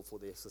responsible for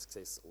their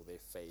success or their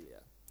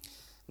failure.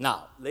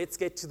 Now, let's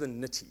get to the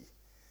nitty.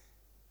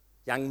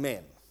 Young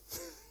men.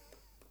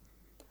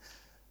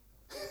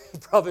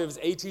 Proverbs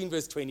 18,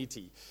 verse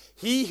 20.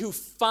 He who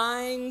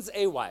finds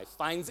a wife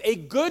finds a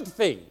good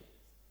thing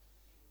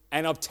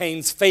and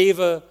obtains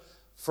favor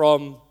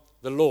from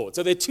the Lord.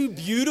 So there are two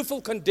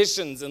beautiful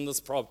conditions in this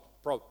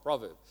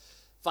proverb.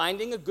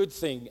 Finding a good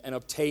thing and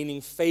obtaining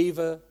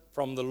favor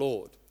from the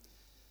Lord.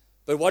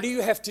 But what do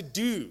you have to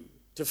do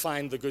to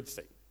find the good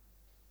thing?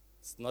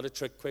 It's not a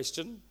trick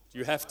question.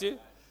 You have to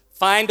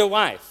find a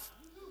wife.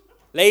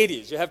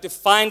 Ladies, you have to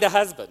find a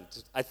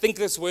husband. I think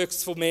this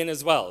works for men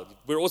as well.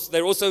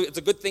 It's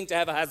a good thing to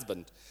have a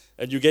husband,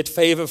 and you get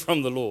favor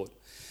from the Lord.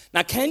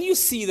 Now, can you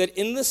see that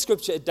in the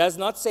scripture it does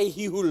not say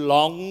he who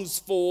longs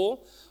for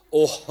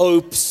or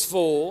hopes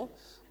for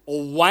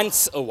or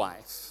wants a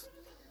wife?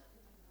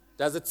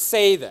 Does it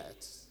say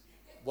that?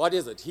 What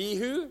is it? He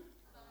who?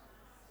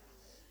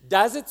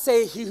 Does it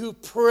say he who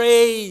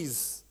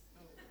prays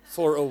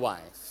for a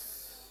wife?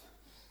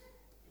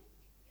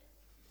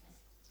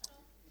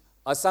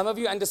 Are some of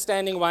you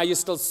understanding why you're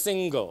still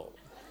single?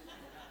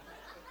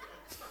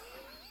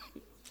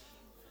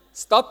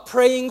 Stop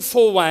praying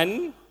for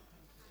one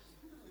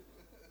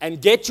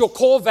and get your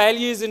core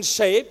values in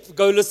shape.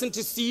 Go listen to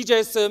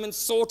CJ's sermon,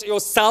 sort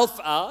yourself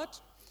out.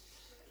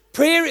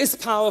 Prayer is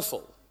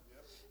powerful.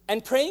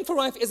 And praying for a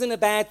wife isn't a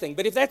bad thing.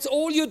 But if that's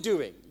all you're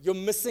doing, you're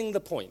missing the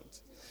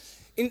point.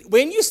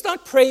 When you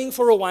start praying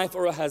for a wife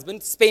or a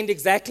husband, spend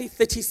exactly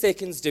 30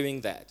 seconds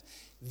doing that.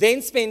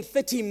 Then spend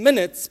 30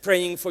 minutes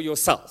praying for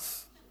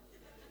yourself.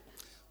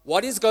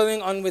 What is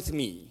going on with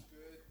me?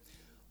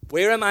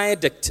 Where am I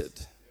addicted?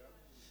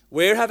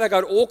 Where have I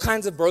got all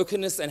kinds of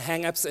brokenness and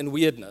hang-ups and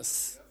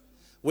weirdness?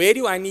 Where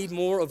do I need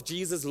more of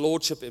Jesus'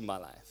 lordship in my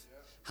life?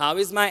 How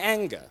is my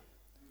anger?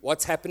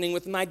 What's happening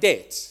with my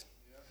debt?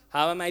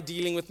 How am I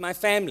dealing with my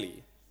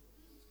family?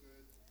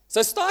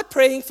 So start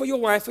praying for your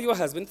wife or your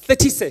husband,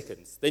 30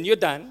 seconds. Then you're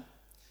done.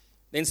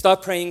 Then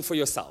start praying for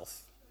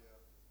yourself.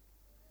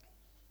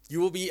 You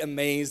will be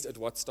amazed at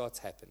what starts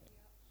happening.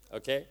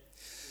 Okay?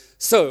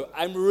 So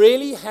I'm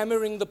really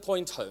hammering the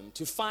point home.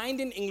 To find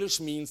in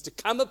English means to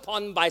come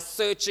upon by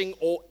searching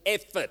or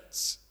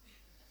effort.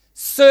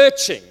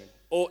 Searching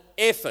or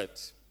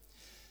effort.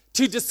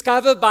 To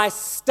discover by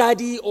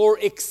study or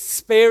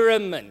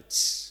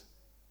experiment.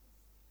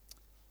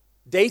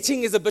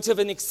 Dating is a bit of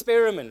an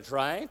experiment,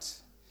 right?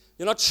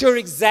 You're not sure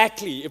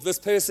exactly if this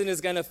person is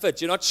going to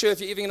fit. You're not sure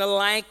if you're even going to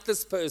like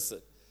this person.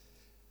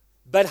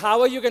 But how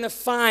are you going to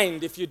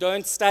find if you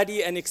don't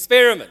study and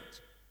experiment?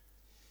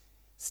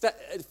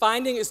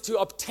 Finding is to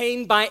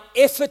obtain by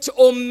effort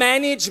or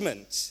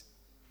management.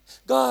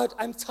 God,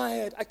 I'm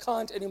tired. I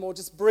can't anymore.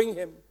 Just bring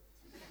him.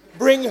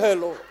 Bring her,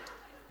 Lord.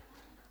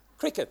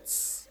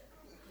 Crickets.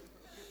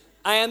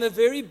 I am a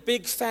very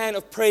big fan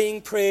of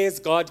praying prayers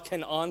God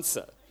can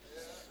answer.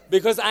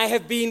 Because I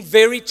have been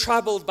very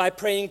troubled by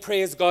praying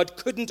prayers God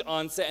couldn't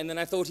answer, and then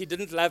I thought he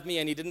didn't love me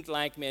and he didn't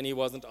like me and he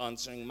wasn't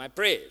answering my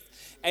prayers.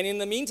 And in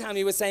the meantime,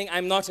 he was saying,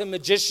 I'm not a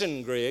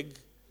magician, Greg.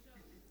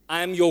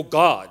 I am your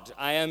God.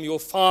 I am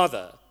your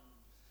Father.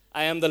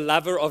 I am the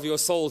lover of your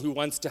soul who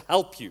wants to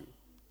help you.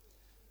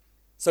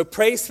 So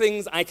praise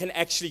things I can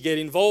actually get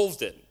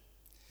involved in.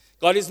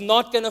 God is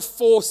not going to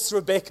force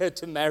Rebecca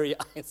to marry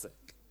Isaac.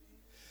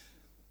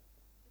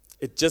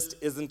 It just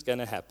isn't going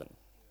to happen.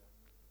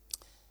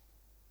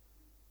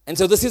 And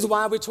so this is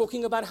why we're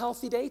talking about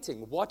healthy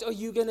dating. What are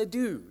you going to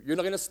do? You're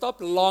not going to stop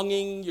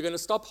longing. You're going to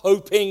stop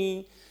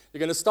hoping. You're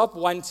going to stop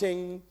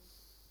wanting.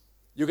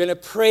 You're going to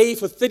pray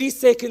for 30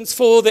 seconds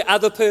for the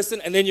other person,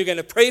 and then you're going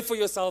to pray for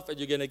yourself, and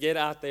you're going to get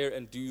out there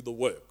and do the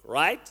work,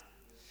 right?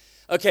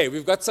 Okay,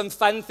 we've got some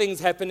fun things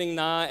happening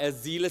now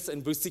as Zealous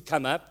and Busi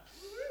come up,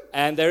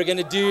 and they're going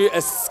to do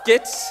a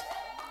skit.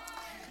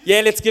 Yeah,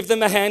 let's give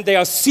them a hand. They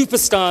are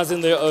superstars in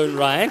their own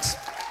right.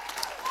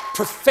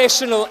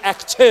 Professional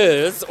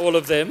actors, all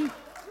of them.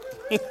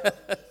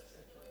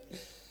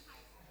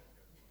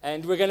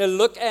 And we're going to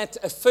look at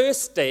a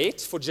first date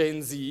for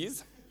Gen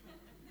Zs.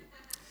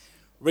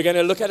 We're going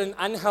to look at an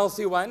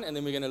unhealthy one, and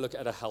then we're going to look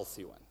at a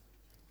healthy one.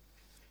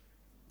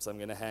 So I'm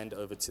going to hand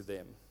over to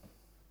them.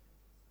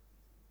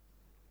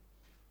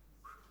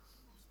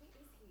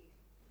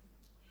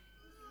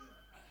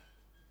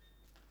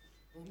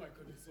 Oh my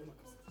goodness, oh my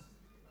goodness.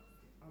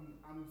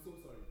 I'm so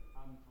sorry.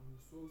 I'm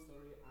so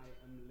sorry I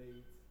am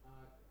late.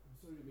 I'm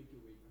sorry to make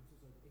you wait. I'm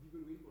so sorry. Have you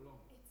been waiting for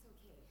long? It's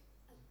okay.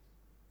 I thought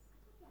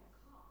you had a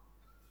car.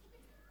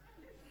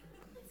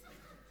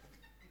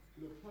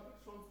 Look,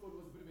 public transport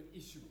was a bit of an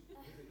issue.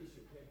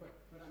 Okay?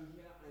 But I'm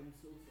here. I'm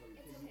so sorry.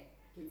 It's Can okay.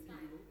 Can It's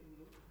fine. you wait? Can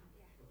you wait?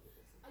 Yeah.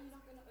 Okay. Are you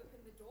not going to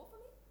open the door for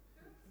me?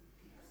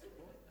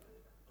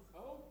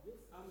 Oh, yes.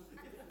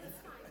 It's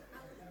fine.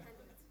 I'll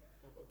handle it.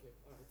 Oh, okay.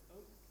 All right.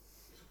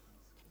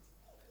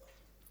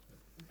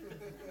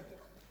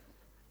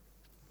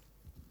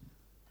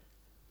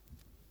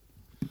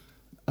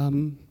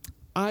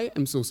 I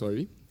am so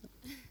sorry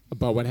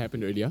about what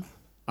happened earlier.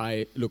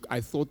 I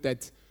thought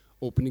that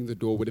opening the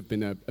door would have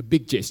been a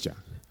big gesture.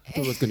 I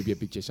thought it was going to be a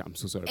big gesture. I'm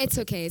so sorry. It's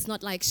okay. It's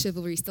not like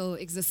chivalry still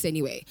exists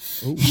anyway.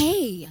 Oh.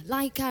 Hey,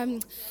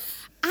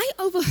 I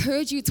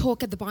overheard you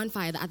talk at the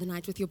bonfire the other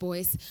night with your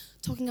boys,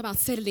 talking about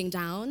settling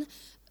down.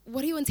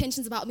 What are your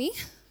intentions about me?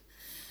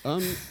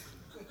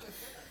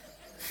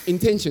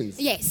 Intentions.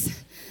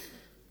 Yes.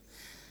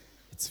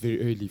 It's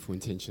very early for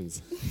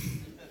intentions.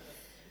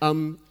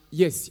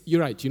 Yes,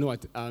 you're right. You know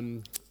what?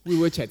 We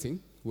were chatting.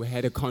 We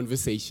had a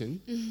conversation.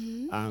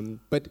 Mm-hmm.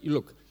 But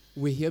look,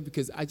 we're here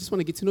because I just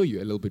want to get to know you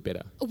a little bit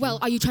better. Well,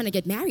 are you trying to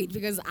get married?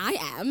 Because I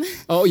am.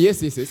 Oh,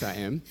 yes, I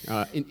am.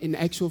 In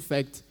actual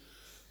fact,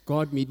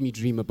 God made me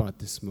dream about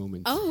this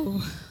moment.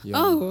 Oh. Yeah,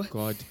 Oh.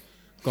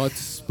 God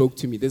spoke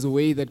to me. There's a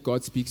way that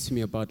God speaks to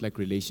me about like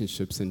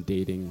relationships and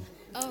dating.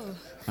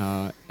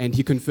 Oh. And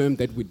he confirmed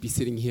that we'd be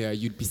sitting here,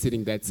 you'd be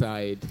sitting that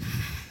side,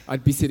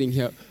 I'd be sitting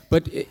here.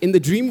 But in the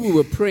dream we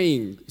were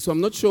praying, so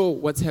I'm not sure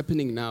what's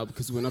happening now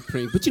because we're not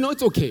praying. But you know,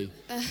 it's okay.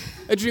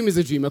 A dream is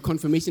a dream, a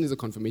confirmation is a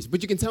confirmation.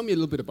 But you can tell me a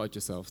little bit about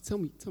yourself. Tell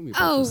me about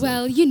yourself.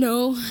 Well, you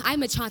know,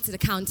 I'm a chartered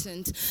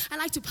accountant. I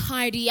like to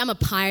party. I'm a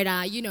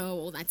parter, you know,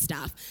 all that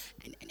stuff.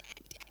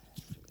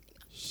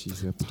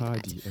 She's a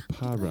party, a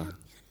para.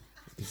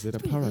 Is it a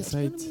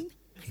parasite?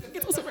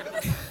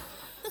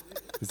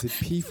 Is it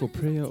P for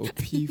prayer or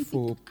P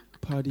for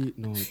party?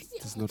 No,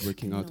 it's not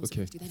working out.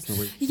 Okay, it's not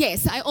working.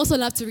 Yes, I also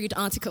love to read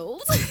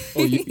articles.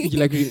 Oh, you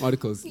like reading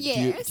articles?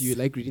 Yes. Do you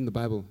like reading the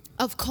Bible?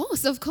 Of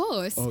course, of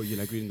course. Oh, you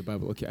like reading the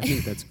Bible? Okay, I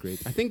think that's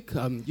great. I think,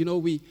 you know,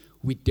 we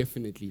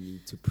definitely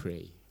need to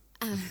pray.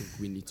 I think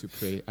we need to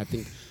pray. I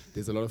think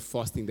there's a lot of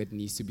fasting that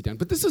needs to be done.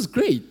 But this was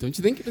great, don't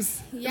you think? It was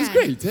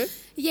great, eh?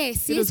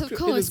 Yes, It of was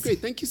course.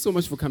 great. Thank you so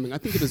much for coming. I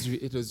think it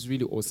was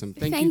really awesome.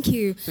 Thank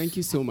you. Thank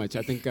you so much.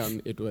 I think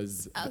it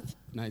was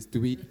nice.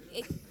 Do we?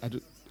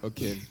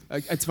 Okay.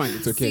 It's fine.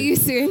 It's okay. See you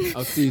soon.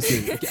 I'll see you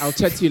soon. Okay, I'll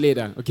chat to you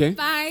later. Okay.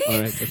 Bye.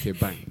 All right. Okay.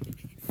 Bye.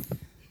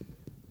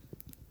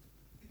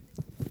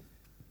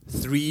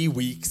 3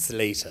 weeks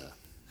later.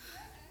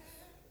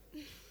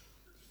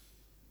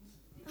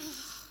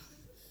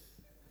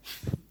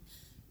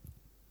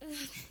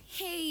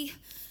 Hey,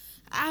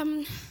 I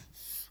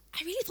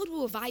really thought we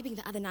were vibing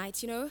the other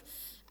night, you know?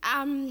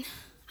 I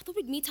thought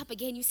we'd meet up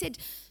again. You said,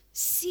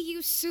 see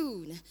you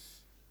soon.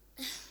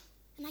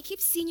 And I keep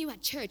seeing you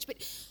at church,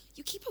 but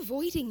you keep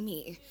avoiding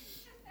me.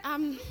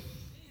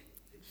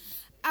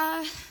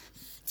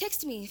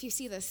 Text me if you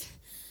see this.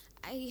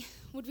 I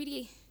would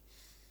really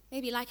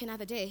maybe like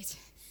another date.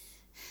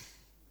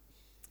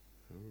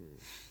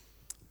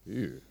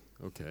 Ew.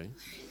 Okay.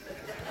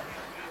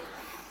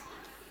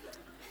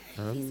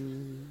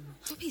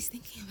 Hope he's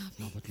thinking about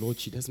me. No, but Lord,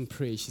 she doesn't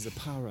pray. She's a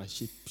para.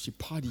 She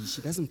parties.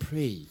 She doesn't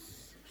pray.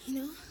 You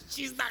know?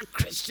 She's not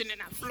Christian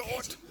enough,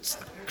 Lord. She's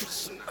not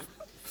Christian enough.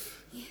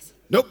 Yes.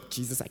 Nope.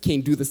 Jesus, I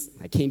can't do this.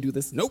 I can't do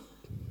this. Nope.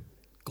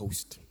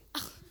 Ghost.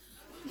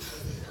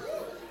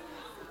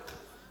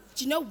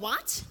 Do you know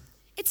what?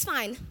 It's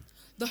fine.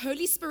 The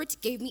Holy Spirit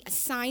gave me a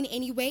sign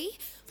anyway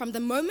from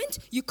the moment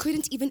you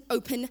couldn't even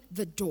open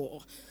the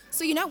door.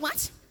 So you know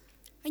what?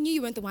 I knew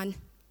you weren't the one.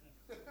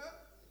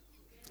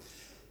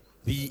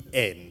 The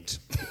end.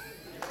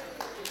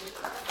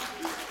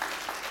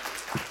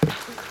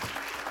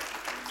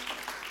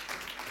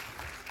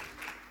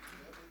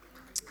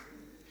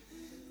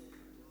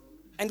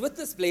 And with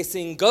this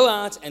blessing, go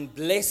out and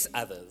bless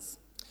others.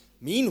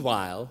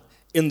 Meanwhile,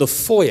 in the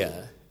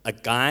foyer, a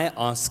guy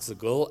asks a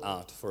girl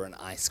out for an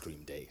ice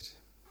cream date.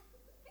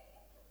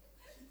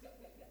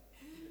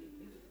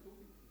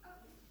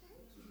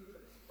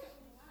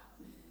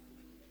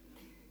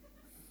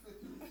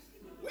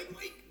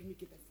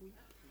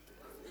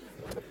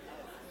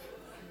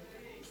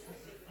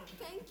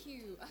 Thank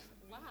you.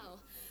 Wow.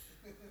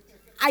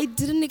 I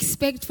didn't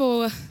expect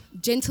for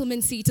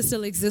gentlemancy to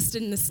still exist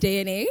in this day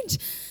and age.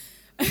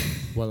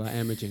 Well, I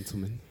am a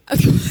gentleman.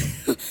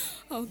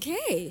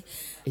 Okay.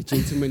 A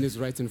gentleman is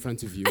right in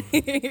front of you. I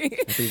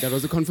think that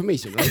was a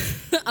confirmation, right?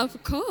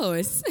 Of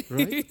course.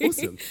 Right?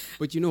 Awesome.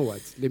 But you know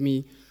what? Let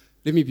me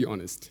be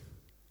honest.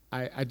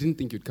 I didn't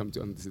think you'd come to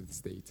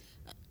this date.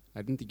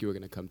 I didn't think you were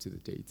going to come to the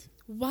date.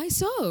 Why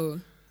so?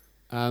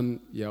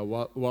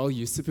 While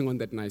you're sipping on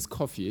that nice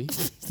coffee,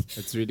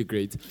 that's really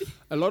great.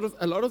 A lot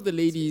of the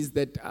ladies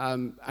that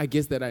I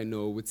guess that I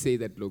know would say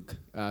that, look,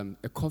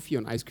 a coffee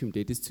on ice cream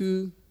date is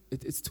too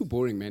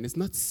boring, man. It's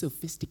not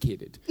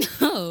sophisticated.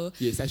 Oh.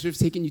 Yes, I should have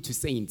taken you to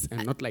Saints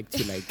and not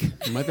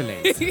to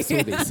Motherland.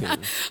 So they say.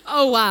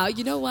 Oh, wow.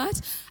 You know what?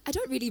 I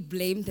don't really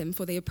blame them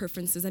for their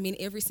preferences. I mean,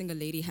 every single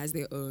lady has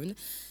their own.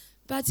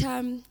 But,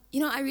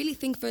 I really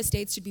think first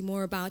dates should be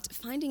more about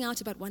finding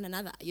out about one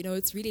another. You know,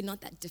 it's really not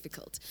that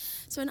difficult.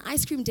 So an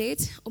ice cream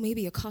date, or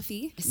maybe a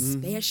coffee,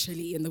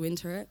 especially in the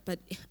winter, but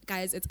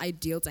guys, it's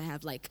ideal to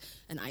have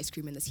an ice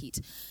cream in this heat,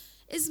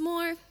 is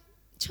more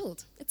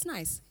chilled. It's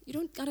nice. You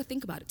don't got to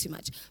think about it too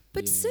much.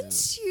 But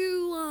since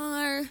you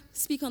are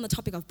speaking on the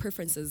topic of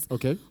preferences,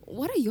 Okay.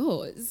 what are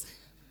yours?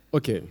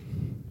 Okay.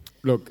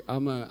 Look,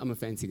 I'm a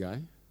fancy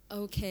guy.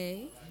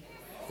 Okay.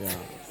 Yeah,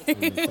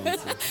 I'm a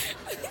fancy.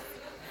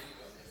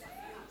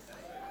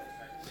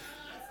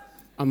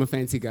 I'm a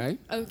fancy guy,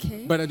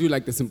 Okay. but I do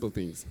like the simple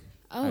things.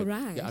 Oh,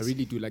 right. Yeah, I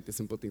really do like the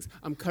simple things.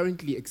 I'm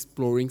currently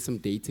exploring some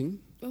dating.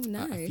 Oh,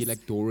 nice. I feel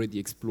like Dora the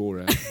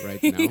Explorer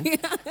right now.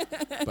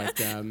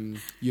 But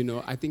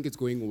I think it's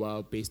going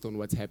well based on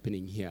what's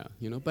happening here.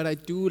 But I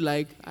do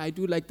like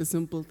the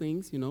simple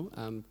things.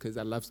 Because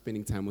I love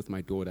spending time with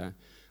my daughter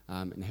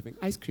and having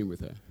ice cream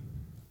with her.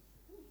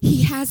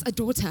 He has a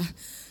daughter,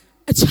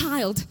 a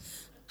child.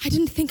 I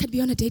didn't think I'd be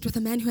on a date with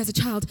a man who has a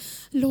child.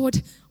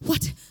 Lord,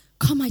 what?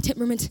 Calm my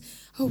temperament.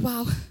 Oh,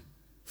 wow.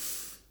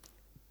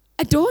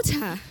 A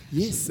daughter.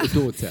 Yes, a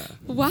daughter.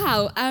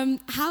 Wow.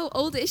 How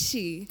old is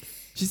she?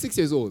 She's 6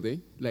 years old, eh?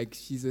 Like,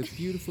 she's a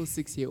beautiful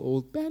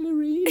 6-year-old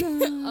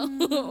ballerina.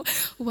 Oh,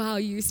 wow,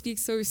 you speak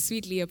so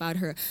sweetly about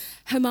her.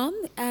 Her mom,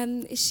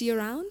 is she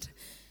around?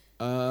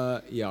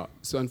 Yeah.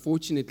 So,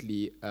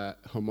 unfortunately,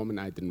 her mom and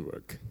I didn't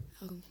work.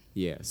 Oh.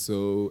 Yeah,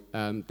 so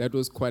that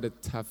was quite a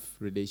tough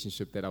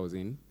relationship that I was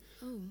in.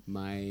 Oh.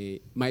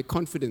 My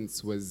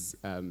confidence was,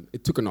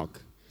 it took a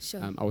knock.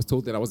 Sure. I was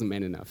told that I wasn't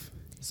man enough.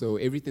 So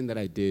everything that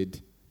I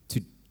did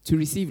to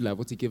receive love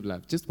or to give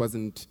love just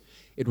wasn't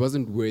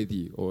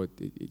worthy, or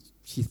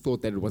she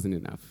thought that it wasn't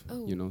enough.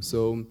 Oh.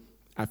 So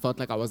I felt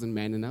like I wasn't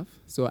man enough.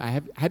 So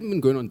I hadn't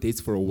been going on dates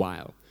for a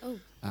while. Oh.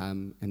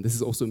 And this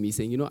is also me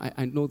saying,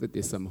 I know that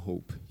there's some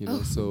hope,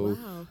 Oh, so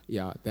wow.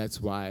 yeah,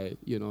 that's why,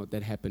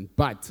 that happened.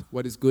 But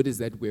what is good is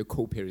that we're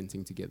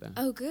co-parenting together.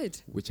 Oh, good.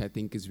 Which I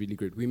think is really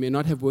great. We may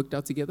not have worked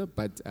out together,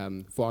 but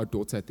for our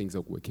daughter, things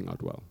are working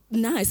out well.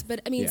 Nice,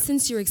 but I mean, Yeah.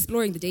 since you're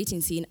exploring the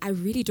dating scene, I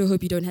really do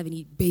hope you don't have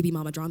any baby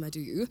mama drama, do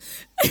you?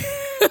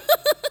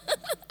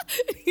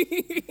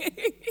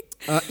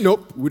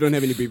 Nope, we don't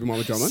have any baby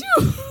mama drama.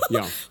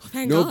 Yeah,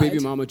 Thank no God. baby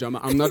mama drama.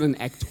 I'm not an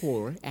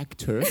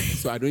actor,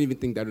 so I don't even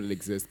think that will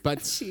exist. But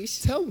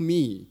Sheesh. tell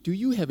me, do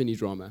you have any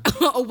drama?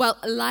 Oh, well,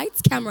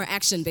 lights, camera,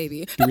 action,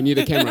 baby. Do we need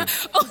a camera?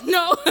 Oh,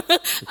 no.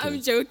 I'm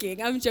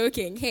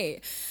joking.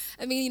 Hey,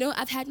 I mean,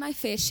 I've had my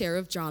fair share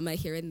of drama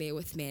here and there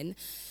with men.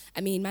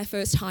 I mean, my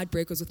first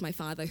heartbreak was with my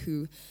father,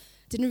 who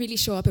didn't really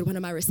show up at one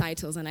of my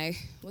recitals, and I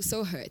was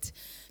so hurt.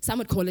 Some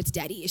would call it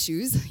daddy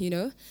issues,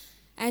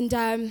 And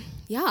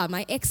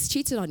my ex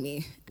cheated on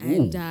me,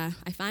 and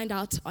I found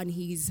out on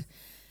his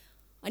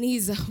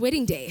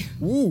wedding day.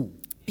 Ooh.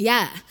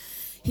 Yeah,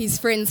 his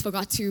friends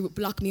forgot to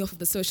block me off of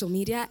the social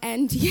media,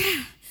 and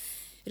yeah,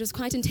 it was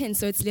quite intense.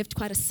 So it's left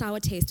quite a sour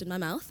taste in my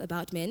mouth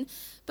about men.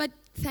 But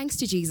thanks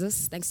to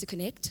Jesus, thanks to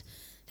Connect,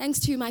 thanks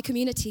to my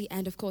community,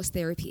 and of course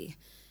therapy,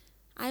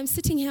 I'm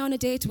sitting here on a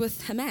date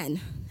with a man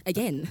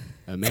again.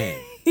 A man.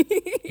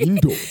 In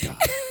daughter.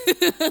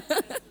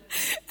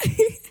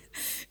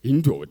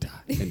 In daughter.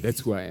 And that's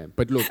who I am.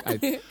 But look,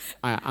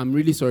 I'm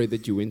really sorry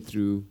that you went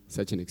through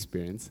such an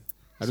experience.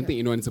 I don't think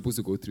anyone is supposed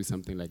to go through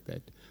something like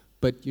that.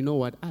 But you know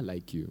what? I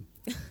like you.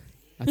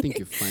 I think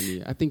you're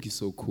funny. I think you're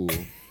so cool.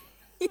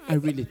 I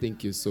really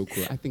think you're so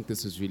cool. I think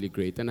this was really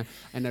great. And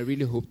I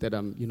really hope that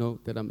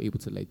I'm able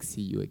to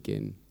see you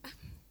again.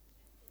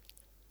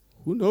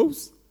 Who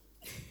knows?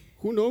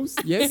 Who knows?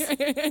 Yes?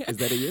 Is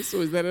that a yes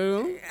or is that a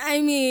no?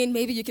 I mean,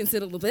 maybe you can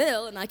settle the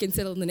bill and I can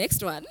settle the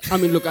next one. I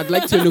mean, look, I'd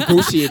like to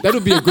negotiate. That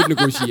would be a good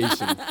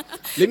negotiation.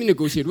 Let me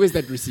negotiate. Where's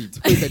that receipt?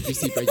 Where's that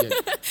receipt right here?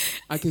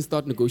 I can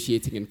start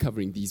negotiating and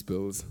covering these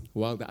bills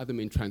while the other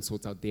men try and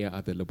sort out their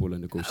other Lobola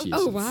negotiations.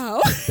 Oh,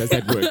 wow. Does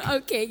that work?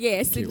 Okay,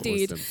 yes, Okay,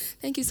 indeed. awesome.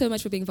 Thank you so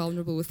much for being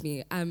vulnerable with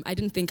me. I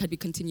didn't think I'd be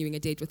continuing a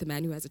date with a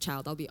man who has a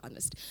child, I'll be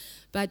honest.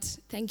 But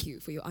thank you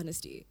for your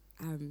honesty.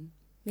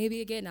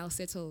 Maybe again, I'll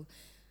settle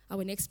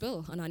our next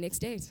bill on our next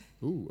date.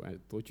 Ooh, I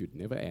thought you'd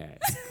never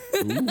ask.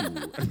 Ooh,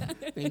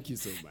 thank you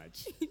so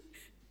much.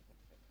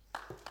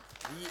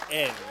 The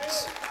end.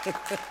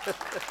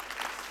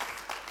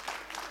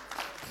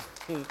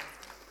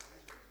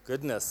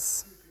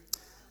 Goodness.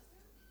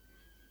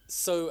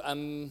 So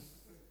in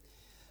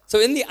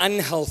the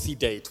unhealthy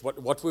date,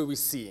 what were we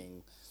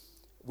seeing?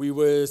 We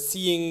were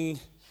seeing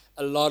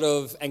a lot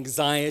of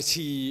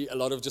anxiety, a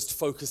lot of just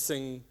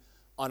focusing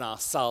on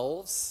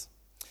ourselves.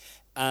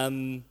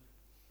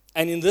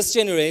 And in this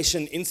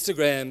generation,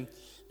 Instagram,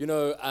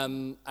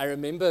 I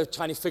remember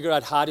trying to figure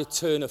out how to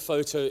turn a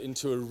photo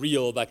into a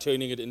reel by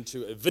turning it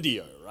into a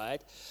video,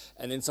 right?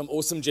 And then some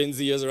awesome Gen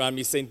Zers around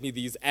me sent me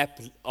these app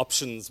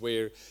options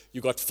where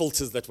you got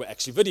filters that were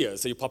actually videos.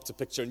 So you popped a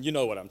picture, and you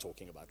know what I'm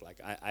talking about. Like,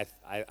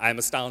 I'm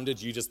astounded.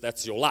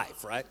 That's your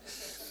life, right?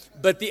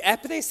 But the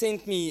app they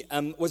sent me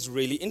was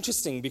really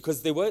interesting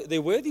because there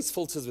were these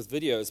filters with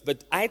videos,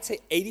 but I'd say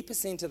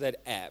 80% of that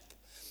app,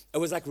 it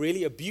was like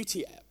really a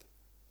beauty app.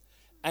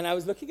 And I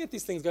was looking at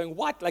these things going,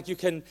 what? Like you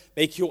can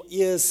make your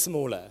ears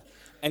smaller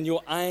and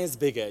your eyes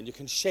bigger and you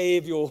can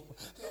shave your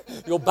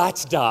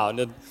butt down.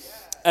 And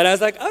I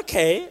was like,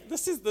 okay,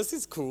 this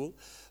is cool.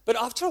 But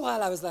after a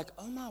while I was like,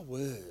 oh my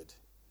word,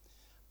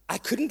 I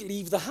couldn't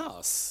leave the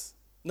house.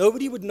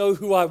 Nobody would know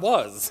who I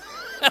was.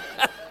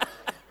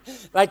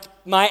 Like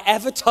my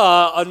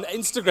avatar on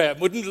Instagram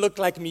wouldn't look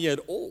like me at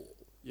all,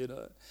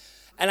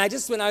 And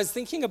when I was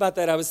thinking about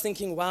that, I was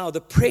thinking, wow,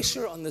 the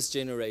pressure on this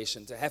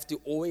generation to have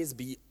to always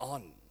be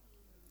on,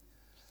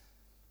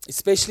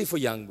 especially for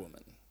young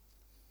women.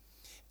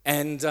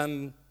 And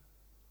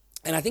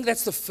I think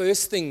that's the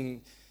first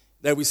thing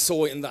that we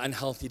saw in the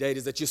unhealthy date,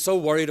 is that you're so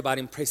worried about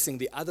impressing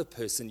the other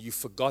person, you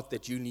forgot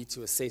that you need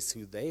to assess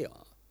who they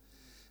are.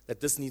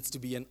 That this needs to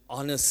be an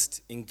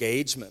honest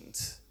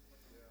engagement.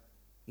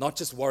 Not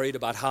just worried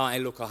about how I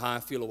look or how I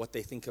feel or what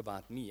they think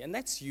about me. And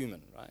that's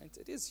human, right?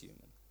 It is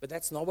human. But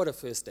that's not what a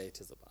first date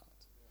is about.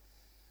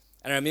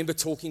 And I remember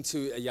talking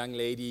to a young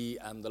lady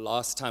the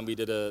last time we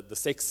did the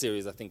sex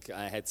series. I think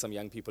I had some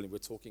young people and we were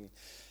talking.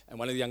 And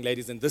one of the young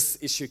ladies, and this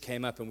issue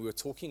came up and we were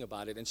talking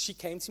about it. And she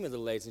came to me a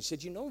little later and she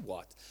said, you know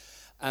what?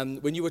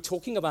 When you were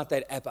talking about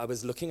that app, I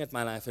was looking at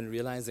my life and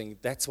realizing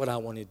that's what I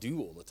want to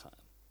do all the time.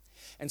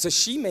 And so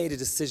she made a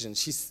decision.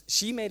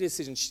 She made a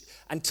decision.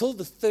 Until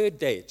the third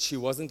date, she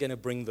wasn't going to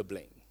bring the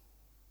bling.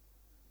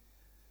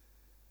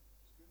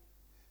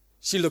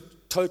 She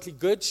looked totally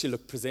good. She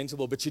looked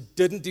presentable, but she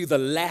didn't do the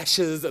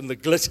lashes and the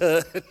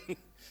glitter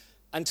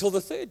until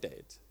the third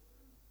date.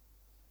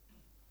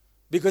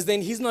 Because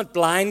then he's not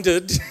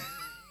blinded,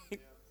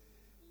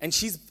 and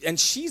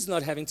she's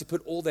not having to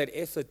put all that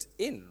effort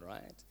in,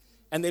 right?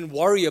 And then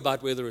worry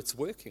about whether it's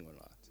working or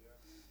not.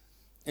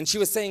 And she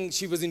was saying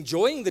she was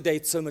enjoying the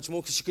date so much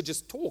more because she could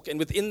just talk. And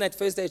within that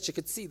first date, she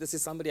could see, this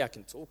is somebody I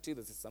can talk to.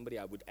 This is somebody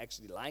I would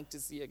actually like to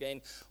see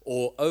again.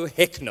 Or, oh,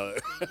 heck no.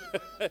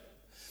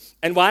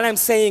 And while I'm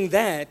saying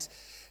that,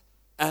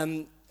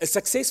 a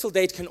successful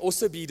date can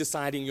also be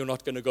deciding you're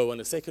not going to go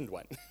on a second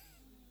one.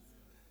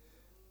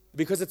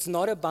 Because it's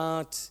not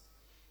about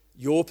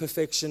your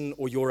perfection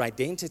or your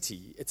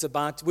identity. It's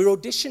about, we're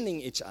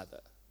auditioning each other.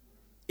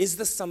 Is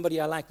this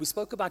somebody I like? We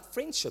spoke about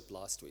friendship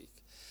last week.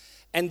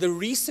 And the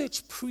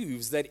research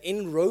proves that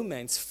in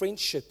romance,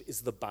 friendship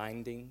is the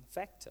binding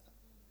factor.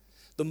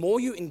 The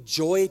more you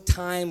enjoy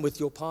time with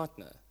your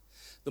partner,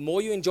 the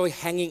more you enjoy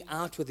hanging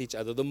out with each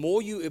other, the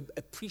more you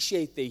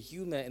appreciate their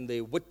humor and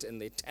their wit and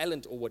their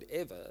talent or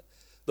whatever,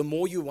 the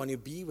more you want to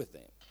be with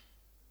them.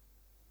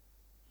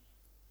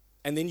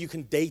 And then you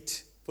can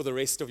date for the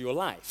rest of your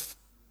life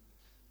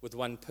with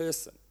one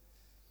person.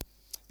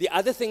 The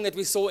other thing that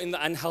we saw in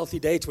the unhealthy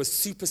date was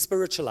super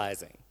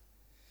spiritualizing.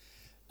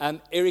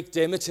 Eric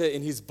Demeter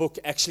in his book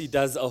actually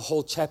does a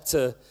whole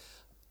chapter,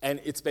 and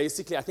it's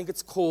basically, I think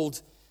it's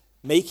called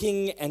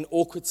Making an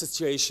Awkward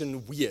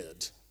Situation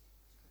Weird.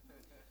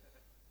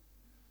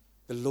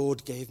 The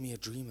Lord gave me a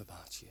dream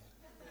about you.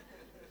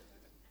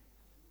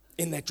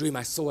 In that dream,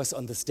 I saw us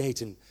on this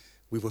date, and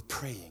we were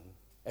praying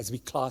as we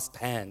clasped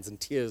hands and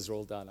tears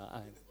rolled down our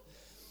eyes.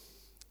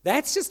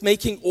 That's just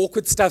making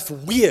awkward stuff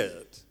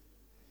weird.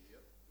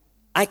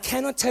 I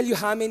cannot tell you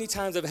how many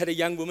times I've had a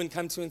young woman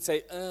come to me and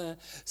say,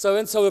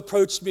 so-and-so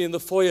approached me in the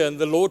foyer and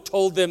the Lord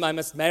told them I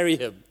must marry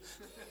him.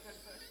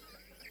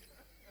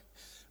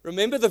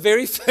 Remember the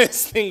very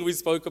first thing we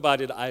spoke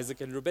about in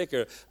Isaac and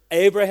Rebekah.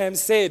 Abraham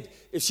said,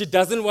 if she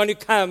doesn't want to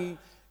come,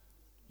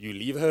 you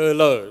leave her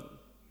alone.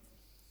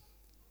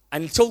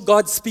 Until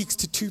God speaks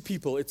to two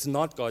people, it's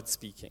not God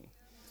speaking.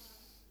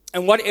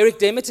 And what Eric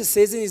Demeter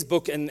says in his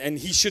book, and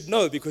he should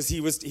know because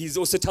he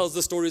also tells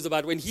the stories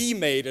about when he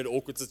made an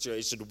awkward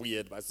situation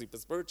weird by super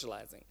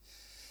spiritualizing.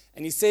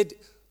 And he said,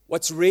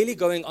 what's really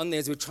going on there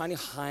is we're trying to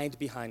hide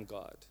behind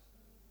God.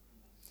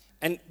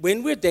 And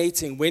when we're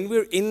dating, when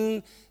we're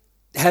in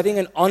having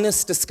an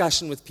honest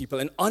discussion with people,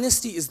 and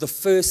honesty is the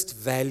first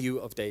value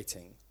of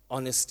dating,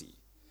 honesty.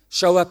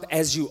 Show up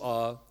as you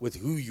are with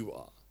who you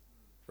are,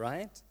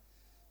 right?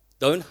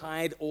 Don't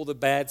hide all the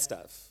bad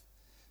stuff.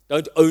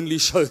 Don't only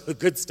show the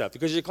good stuff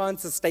because you can't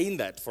sustain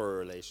that for a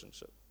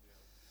relationship.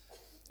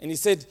 And he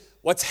said,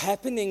 what's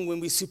happening when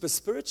we super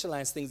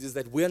spiritualize things is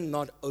that we're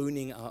not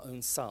owning our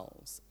own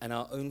selves and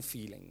our own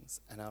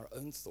feelings and our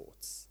own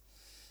thoughts.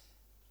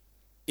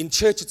 In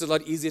church, it's a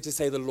lot easier to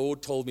say, the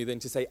Lord told me, than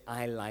to say,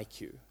 I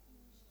like you.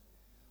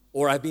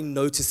 Or I've been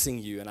noticing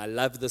you and I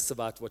love this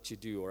about what you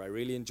do, or I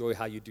really enjoy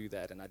how you do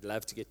that and I'd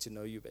love to get to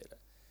know you better.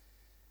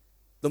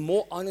 The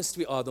more honest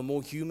we are, the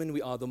more human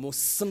we are, the more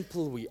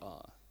simple we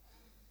are,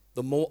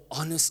 the more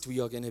honest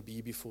we are going to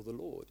be before the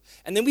Lord.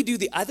 And then we do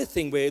the other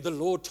thing where the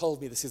Lord told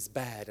me this is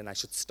bad and I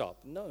should stop.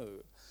 No.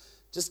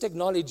 Just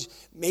acknowledge,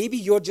 maybe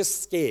you're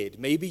just scared.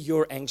 Maybe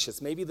you're anxious.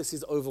 Maybe this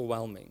is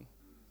overwhelming.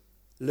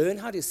 Learn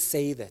how to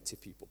say that to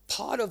people.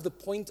 Part of the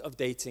point of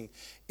dating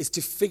is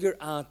to figure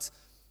out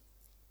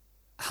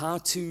how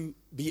to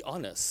be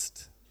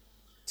honest,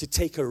 to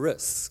take a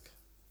risk.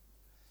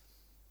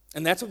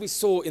 And that's what we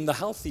saw in the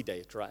healthy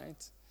date,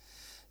 right?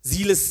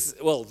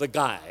 The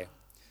guy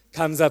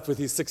comes up with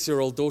his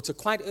 6-year-old daughter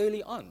quite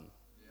early on.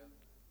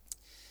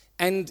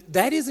 And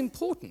that is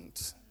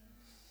important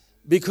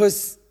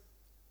because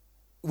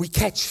we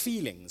catch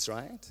feelings,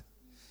 right?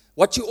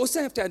 What you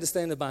also have to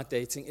understand about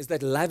dating is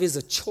that love is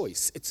a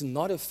choice. It's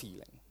not a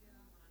feeling.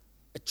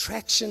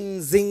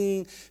 Attraction,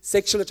 zing,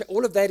 sexual attraction,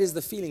 all of that is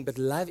the feeling, but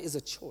love is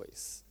a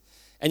choice.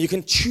 And you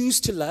can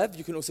choose to love,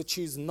 you can also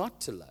choose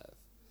not to love.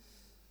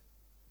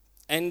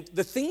 And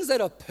the things that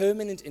are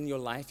permanent in your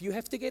life, you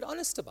have to get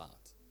honest about.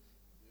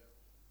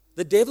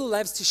 The devil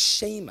loves to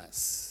shame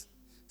us.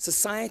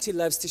 Society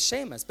loves to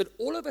shame us. But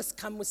all of us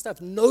come with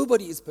stuff.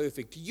 Nobody is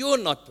perfect. You're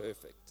not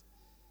perfect.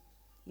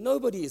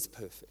 Nobody is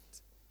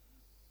perfect.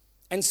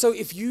 And so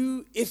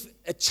if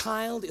a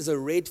child is a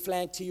red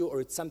flag to you or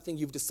it's something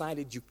you've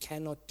decided you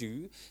cannot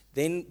do,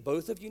 then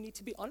both of you need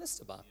to be honest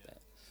about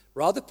that.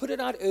 Rather put it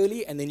out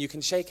early and then you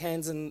can shake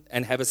hands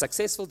and have a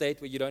successful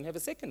date where you don't have a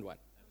second one.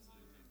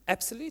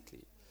 Absolutely.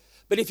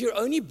 But if you're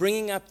only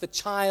bringing up the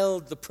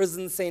child, the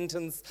prison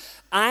sentence,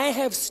 I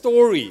have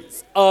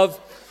stories of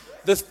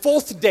the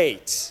fourth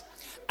date.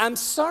 I'm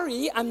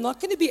sorry, I'm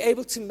not going to be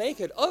able to make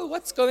it. Oh,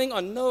 what's going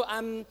on? No,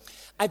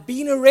 I've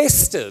been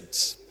arrested.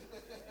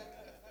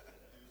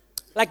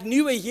 Like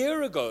knew a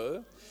year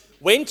ago,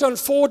 went on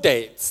 4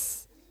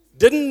 dates,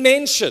 didn't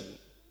mention,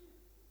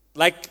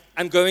 like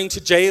I'm going to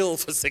jail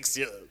for 6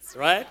 years,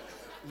 right?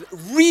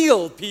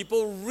 Real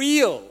people,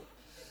 real.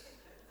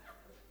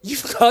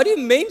 You've got to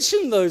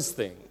mention those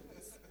things.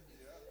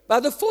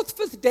 By the 4th,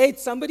 5th date,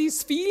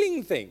 somebody's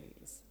feeling things.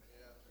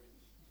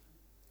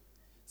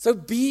 So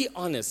be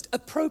honest,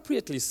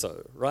 appropriately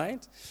so,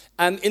 right?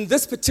 In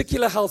this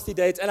particular healthy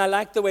date, and I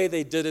like the way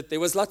they did it, there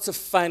was lots of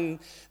fun.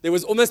 There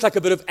was almost like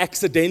a bit of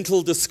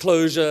accidental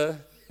disclosure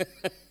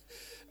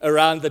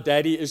around the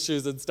daddy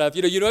issues and stuff.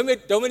 You don't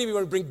want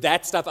to bring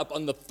that stuff up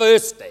on the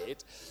first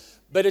date,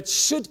 but it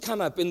should come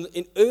up in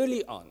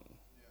early on.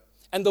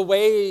 And the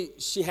way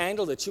she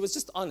handled it, she was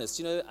just honest.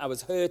 I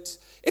was hurt.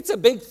 It's a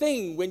big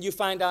thing when you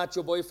find out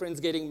your boyfriend's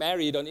getting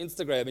married on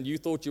Instagram and you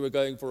thought you were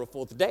going for a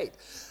 4th date.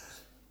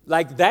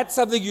 Like, that's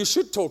something you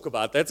should talk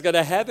about. That's going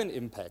to have an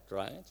impact,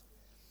 right?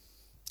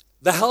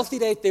 The healthy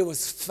date, there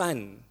was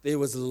fun. There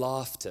was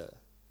laughter.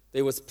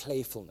 There was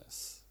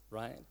playfulness,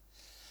 right?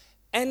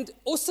 And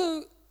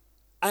also,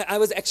 I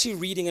was actually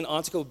reading an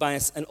article by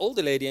an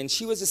older lady, and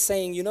she was just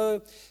saying,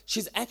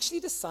 she's actually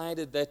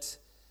decided that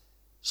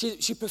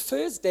she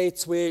prefers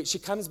dates where she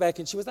comes back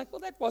and she was like, well,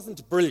 that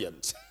wasn't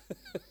brilliant.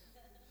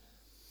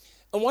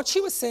 And what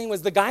she was saying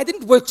was the guy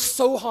didn't work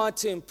so hard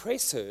to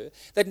impress her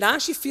that now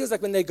she feels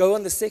like when they go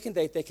on the second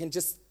date, they can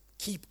just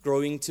keep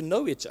growing to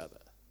know each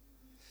other.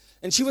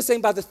 And she was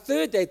saying by the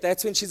 3rd date,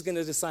 that's when she's going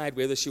to decide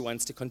whether she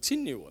wants to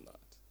continue or not.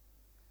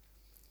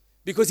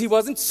 Because he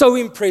wasn't so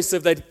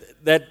impressive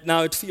that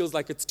now it feels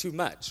like it's too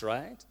much,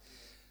 right?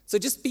 So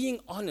just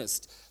being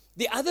honest.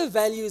 The other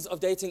values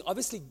of dating,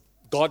 obviously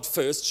God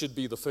first should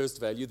be the first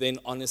value, then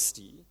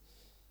honesty.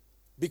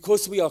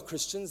 Because we are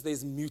Christians,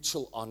 there's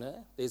mutual honor,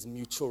 there's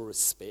mutual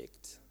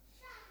respect.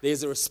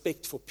 There's a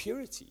respect for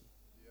purity.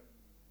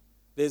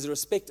 There's a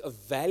respect of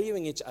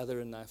valuing each other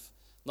enough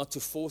not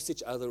to force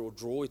each other or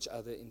draw each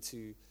other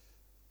into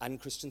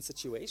unchristian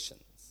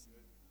situations.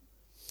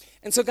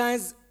 And so,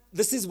 guys,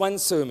 this is one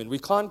sermon. We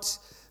can't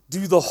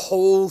do the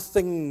whole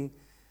thing.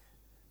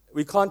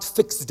 We can't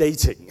fix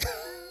dating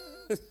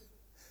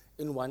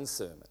in one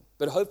sermon.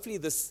 But hopefully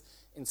this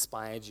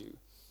inspired you.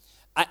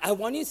 I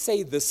want to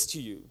say this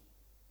to you.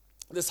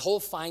 This whole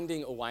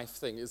finding a wife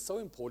thing is so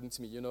important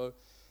to me.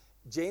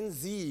 Gen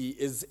Z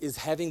is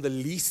having the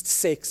least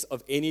sex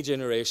of any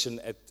generation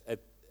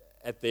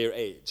at their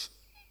age.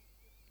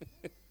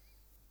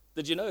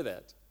 Did you know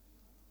that?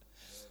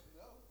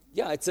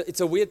 Yeah, it's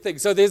a weird thing.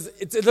 So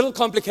it's a little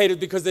complicated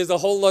because there's a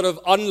whole lot of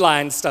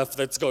online stuff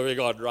that's going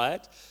on,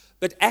 right?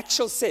 But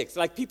actual sex,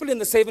 like people in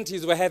the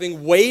 70s were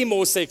having way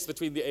more sex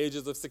between the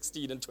ages of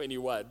 16 and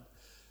 21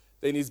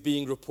 than is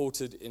being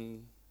reported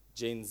in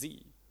Gen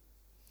Z.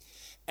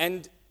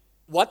 And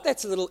what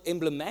that's a little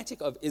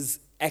emblematic of is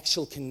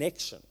actual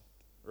connection,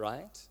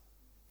 right?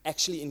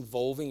 Actually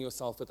involving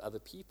yourself with other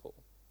people.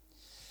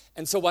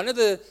 And so one of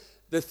the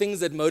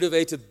things that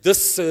motivated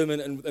this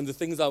sermon and the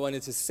things I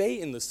wanted to say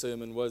in the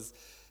sermon was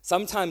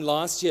sometime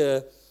last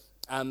year,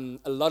 a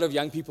lot of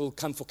young people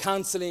come for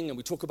counseling and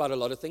we talk about a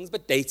lot of things,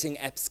 but dating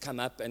apps come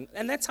up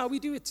and that's how we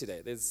do it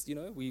today. There's,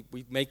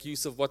 we make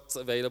use of what's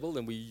available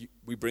and we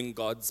bring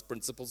God's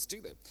principles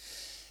to them.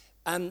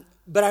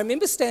 But I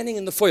remember standing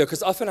in the foyer,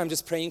 because often I'm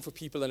just praying for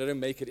people and I don't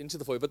make it into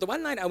the foyer. But the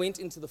one night I went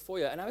into the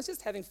foyer and I was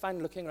just having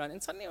fun looking around,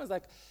 and suddenly I was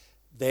like,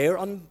 they're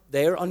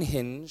on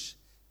Hinge,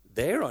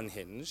 they're on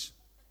Hinge,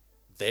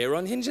 they're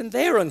on Hinge, and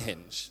they're on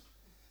Hinge.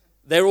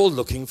 They're all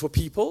looking for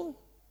people.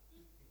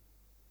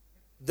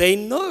 They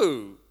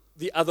know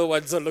the other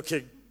ones are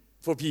looking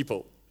for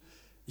people.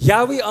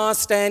 Here we are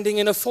standing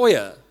in a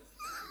foyer.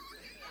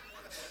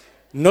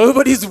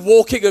 Nobody's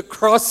walking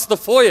across the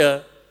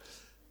foyer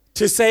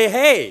to say,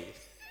 hey.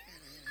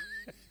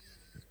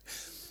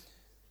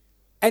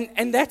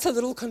 And that's a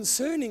little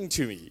concerning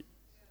to me.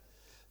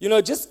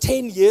 Just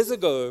 10 years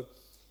ago,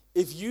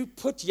 if you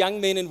put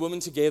young men and women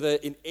together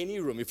in any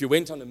room, if you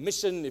went on a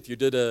mission, if you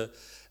did a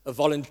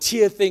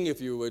volunteer thing, if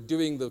you were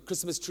doing the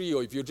Christmas tree,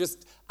 or if you're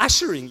just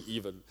ushering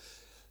even,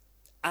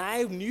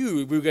 I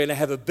knew we were going to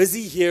have a busy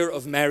year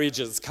of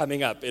marriages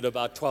coming up in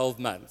about 12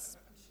 months.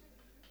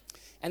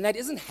 And that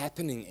isn't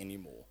happening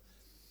anymore.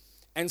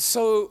 And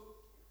so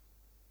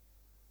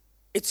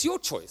it's your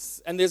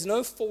choice, and there's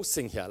no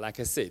forcing here, like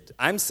I said.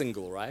 I'm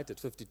single, right, at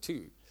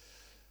 52.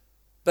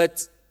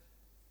 But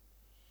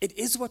it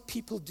is what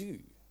people do.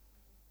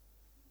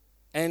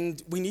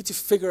 And we need to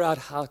figure out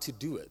how to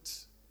do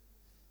it.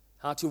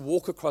 How to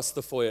walk across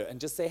the foyer and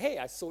just say, hey,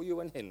 I saw you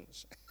on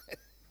Hinge.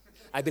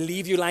 I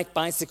believe you like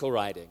bicycle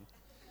riding.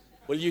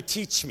 Will you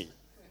teach me?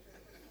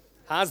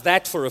 How's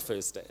that for a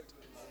first date?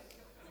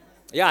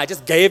 Yeah, I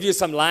just gave you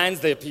some lines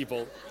there,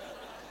 people.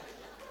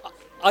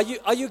 Are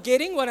you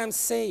getting what I'm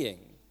saying?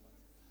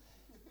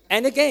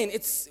 And again,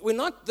 we're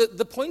not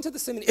the point of the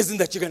sermon isn't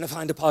that you're going to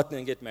find a partner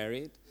and get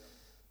married,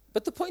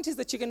 but the point is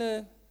that you're going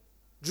to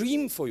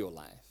dream for your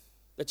life,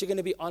 that you're going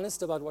to be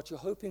honest about what you're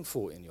hoping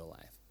for in your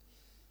life.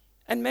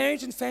 And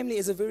marriage and family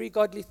is a very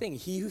godly thing.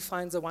 He who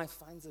finds a wife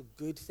finds a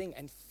good thing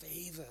and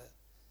favor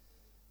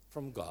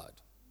from God.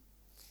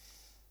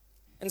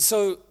 And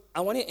so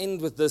I want to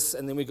end with this,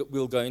 and then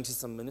we'll go into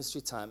some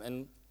ministry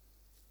time.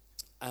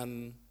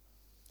 And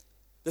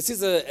this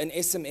is an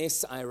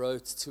SMS I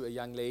wrote to a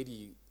young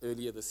lady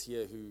earlier this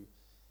year who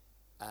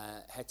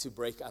had to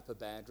break up a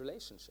bad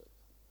relationship.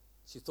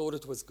 She thought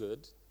it was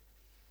good,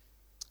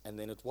 and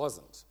then it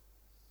wasn't.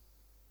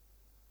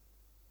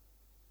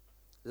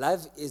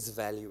 Love is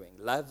valuing.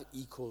 Love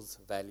equals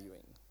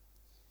valuing.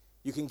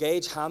 You can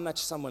gauge how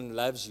much someone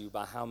loves you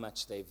by how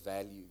much they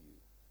value you.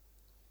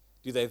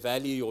 Do they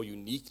value your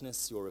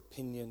uniqueness, your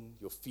opinion,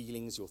 your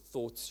feelings, your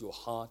thoughts, your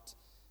heart,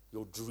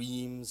 your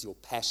dreams, your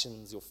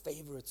passions, your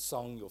favorite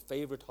song, your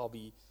favorite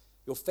hobby,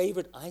 your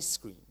favorite ice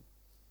cream,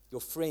 your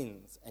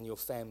friends and your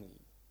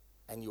family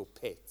and your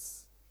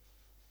pets?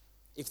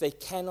 If they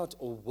cannot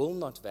or will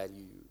not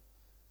value you,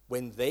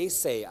 when they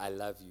say, I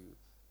love you,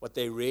 what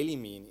they really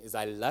mean is,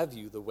 I love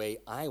you the way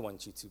I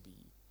want you to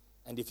be.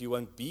 And if you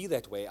won't be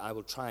that way, I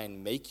will try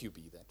and make you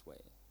be that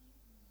way.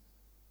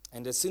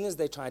 And as soon as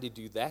they try to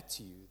do that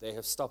to you, they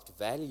have stopped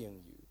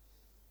valuing you.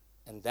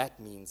 And that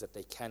means that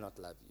they cannot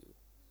love you.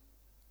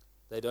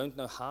 They don't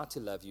know how to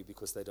love you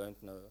because they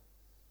don't know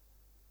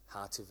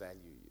how to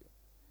value you.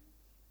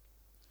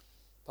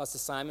 Pastor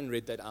Simon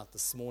read that out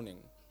this morning.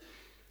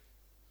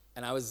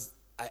 And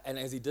and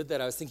as he did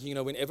that, I was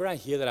thinking, whenever I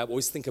hear that, I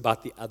always think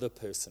about the other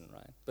person,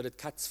 right? But it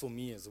cuts for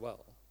me as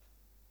well.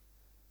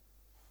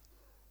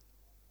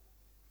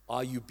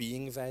 Are you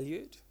being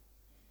valued?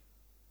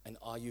 And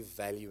are you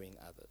valuing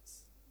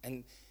others?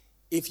 And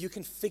if you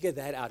can figure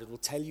that out, it will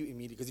tell you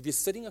immediately. Because if you're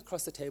sitting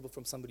across the table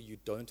from somebody you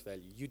don't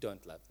value, you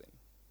don't love them.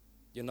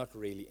 You're not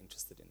really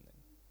interested in them.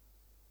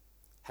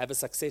 Have a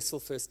successful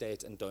first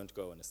date and don't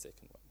go on a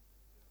second one.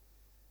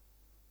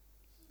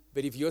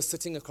 But if you're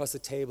sitting across a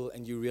table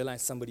and you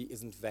realize somebody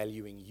isn't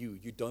valuing you,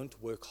 you don't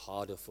work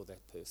harder for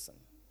that person.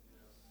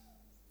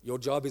 Your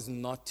job is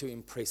not to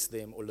impress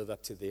them or live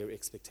up to their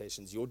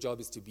expectations. Your job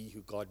is to be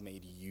who God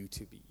made you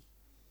to be.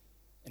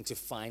 And to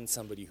find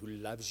somebody who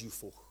loves you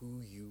for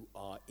who you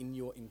are, in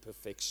your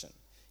imperfection,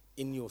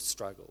 in your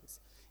struggles,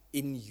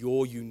 in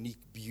your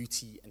unique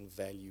beauty and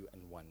value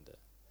and wonder.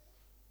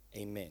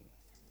 Amen.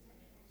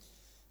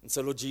 And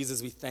so, Lord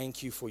Jesus, we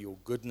thank you for your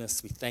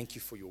goodness. We thank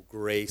you for your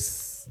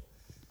grace.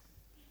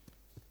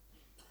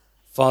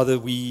 Father,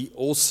 we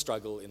all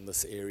struggle in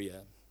this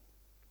area,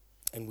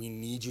 and we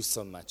need you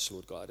so much,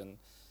 Lord God. And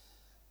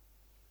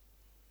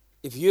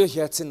if you're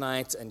here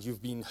tonight and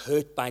you've been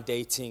hurt by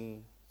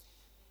dating,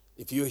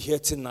 if you're here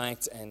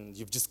tonight and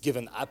you've just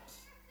given up,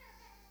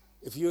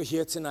 if you're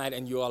here tonight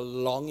and you are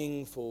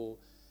longing for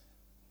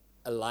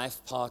a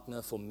life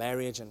partner, for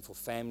marriage and for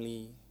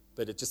family,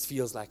 but it just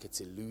feels like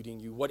it's eluding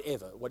you,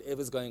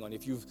 whatever's going on,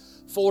 if you've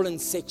fallen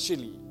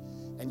sexually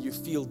and you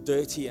feel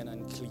dirty and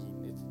unclean,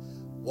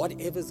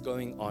 whatever's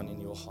going on in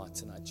your heart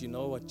tonight, you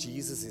know what?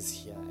 Jesus is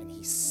here and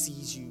he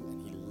sees you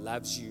and he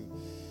loves you,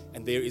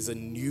 and there is a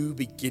new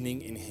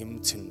beginning in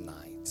him tonight.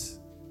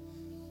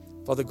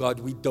 Father God,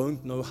 we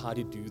don't know how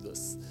to do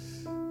this,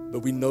 but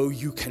we know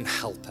you can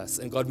help us.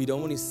 And God, we don't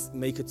want to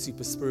make it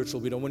super spiritual.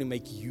 We don't want to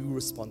make you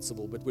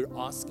responsible, but we're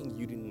asking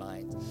you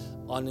tonight,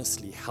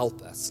 honestly,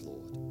 help us, Lord.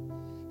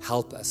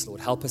 Help us, Lord.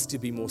 Help us to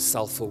be more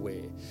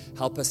self-aware.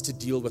 Help us to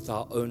deal with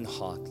our own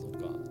heart, Lord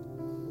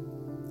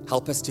God.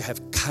 Help us to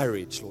have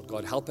courage, Lord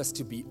God. Help us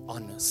to be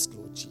honest,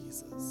 Lord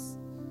Jesus.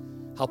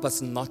 Help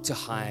us not to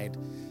hide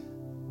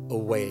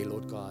away,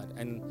 Lord God.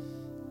 And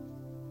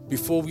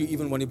before we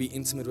even want to be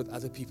intimate with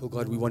other people,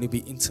 God, we want to be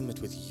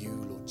intimate with you,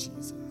 Lord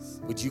Jesus.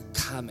 Would you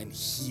come and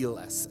heal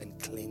us and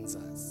cleanse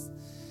us?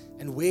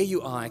 And where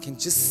you are, I can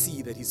just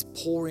see that he's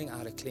pouring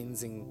out a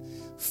cleansing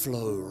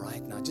flow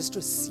right now. Just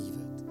receive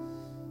it.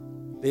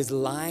 There's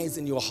lies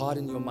in your heart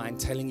and your mind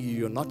telling you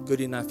you're not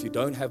good enough, you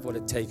don't have what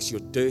it takes,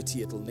 you're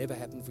dirty, it'll never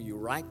happen for you.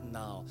 Right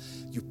now,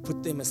 you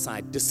put them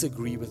aside,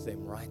 disagree with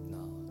them right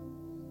now.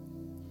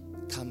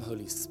 Come,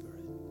 Holy Spirit.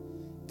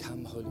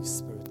 Come, Holy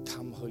Spirit.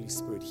 Come, Holy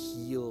Spirit.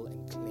 Heal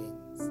and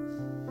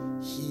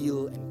cleanse.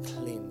 Heal and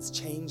cleanse.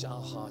 Change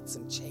our hearts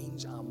and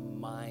change our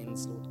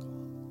minds, Lord God.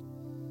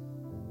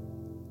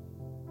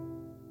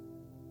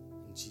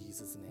 In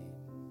Jesus' name.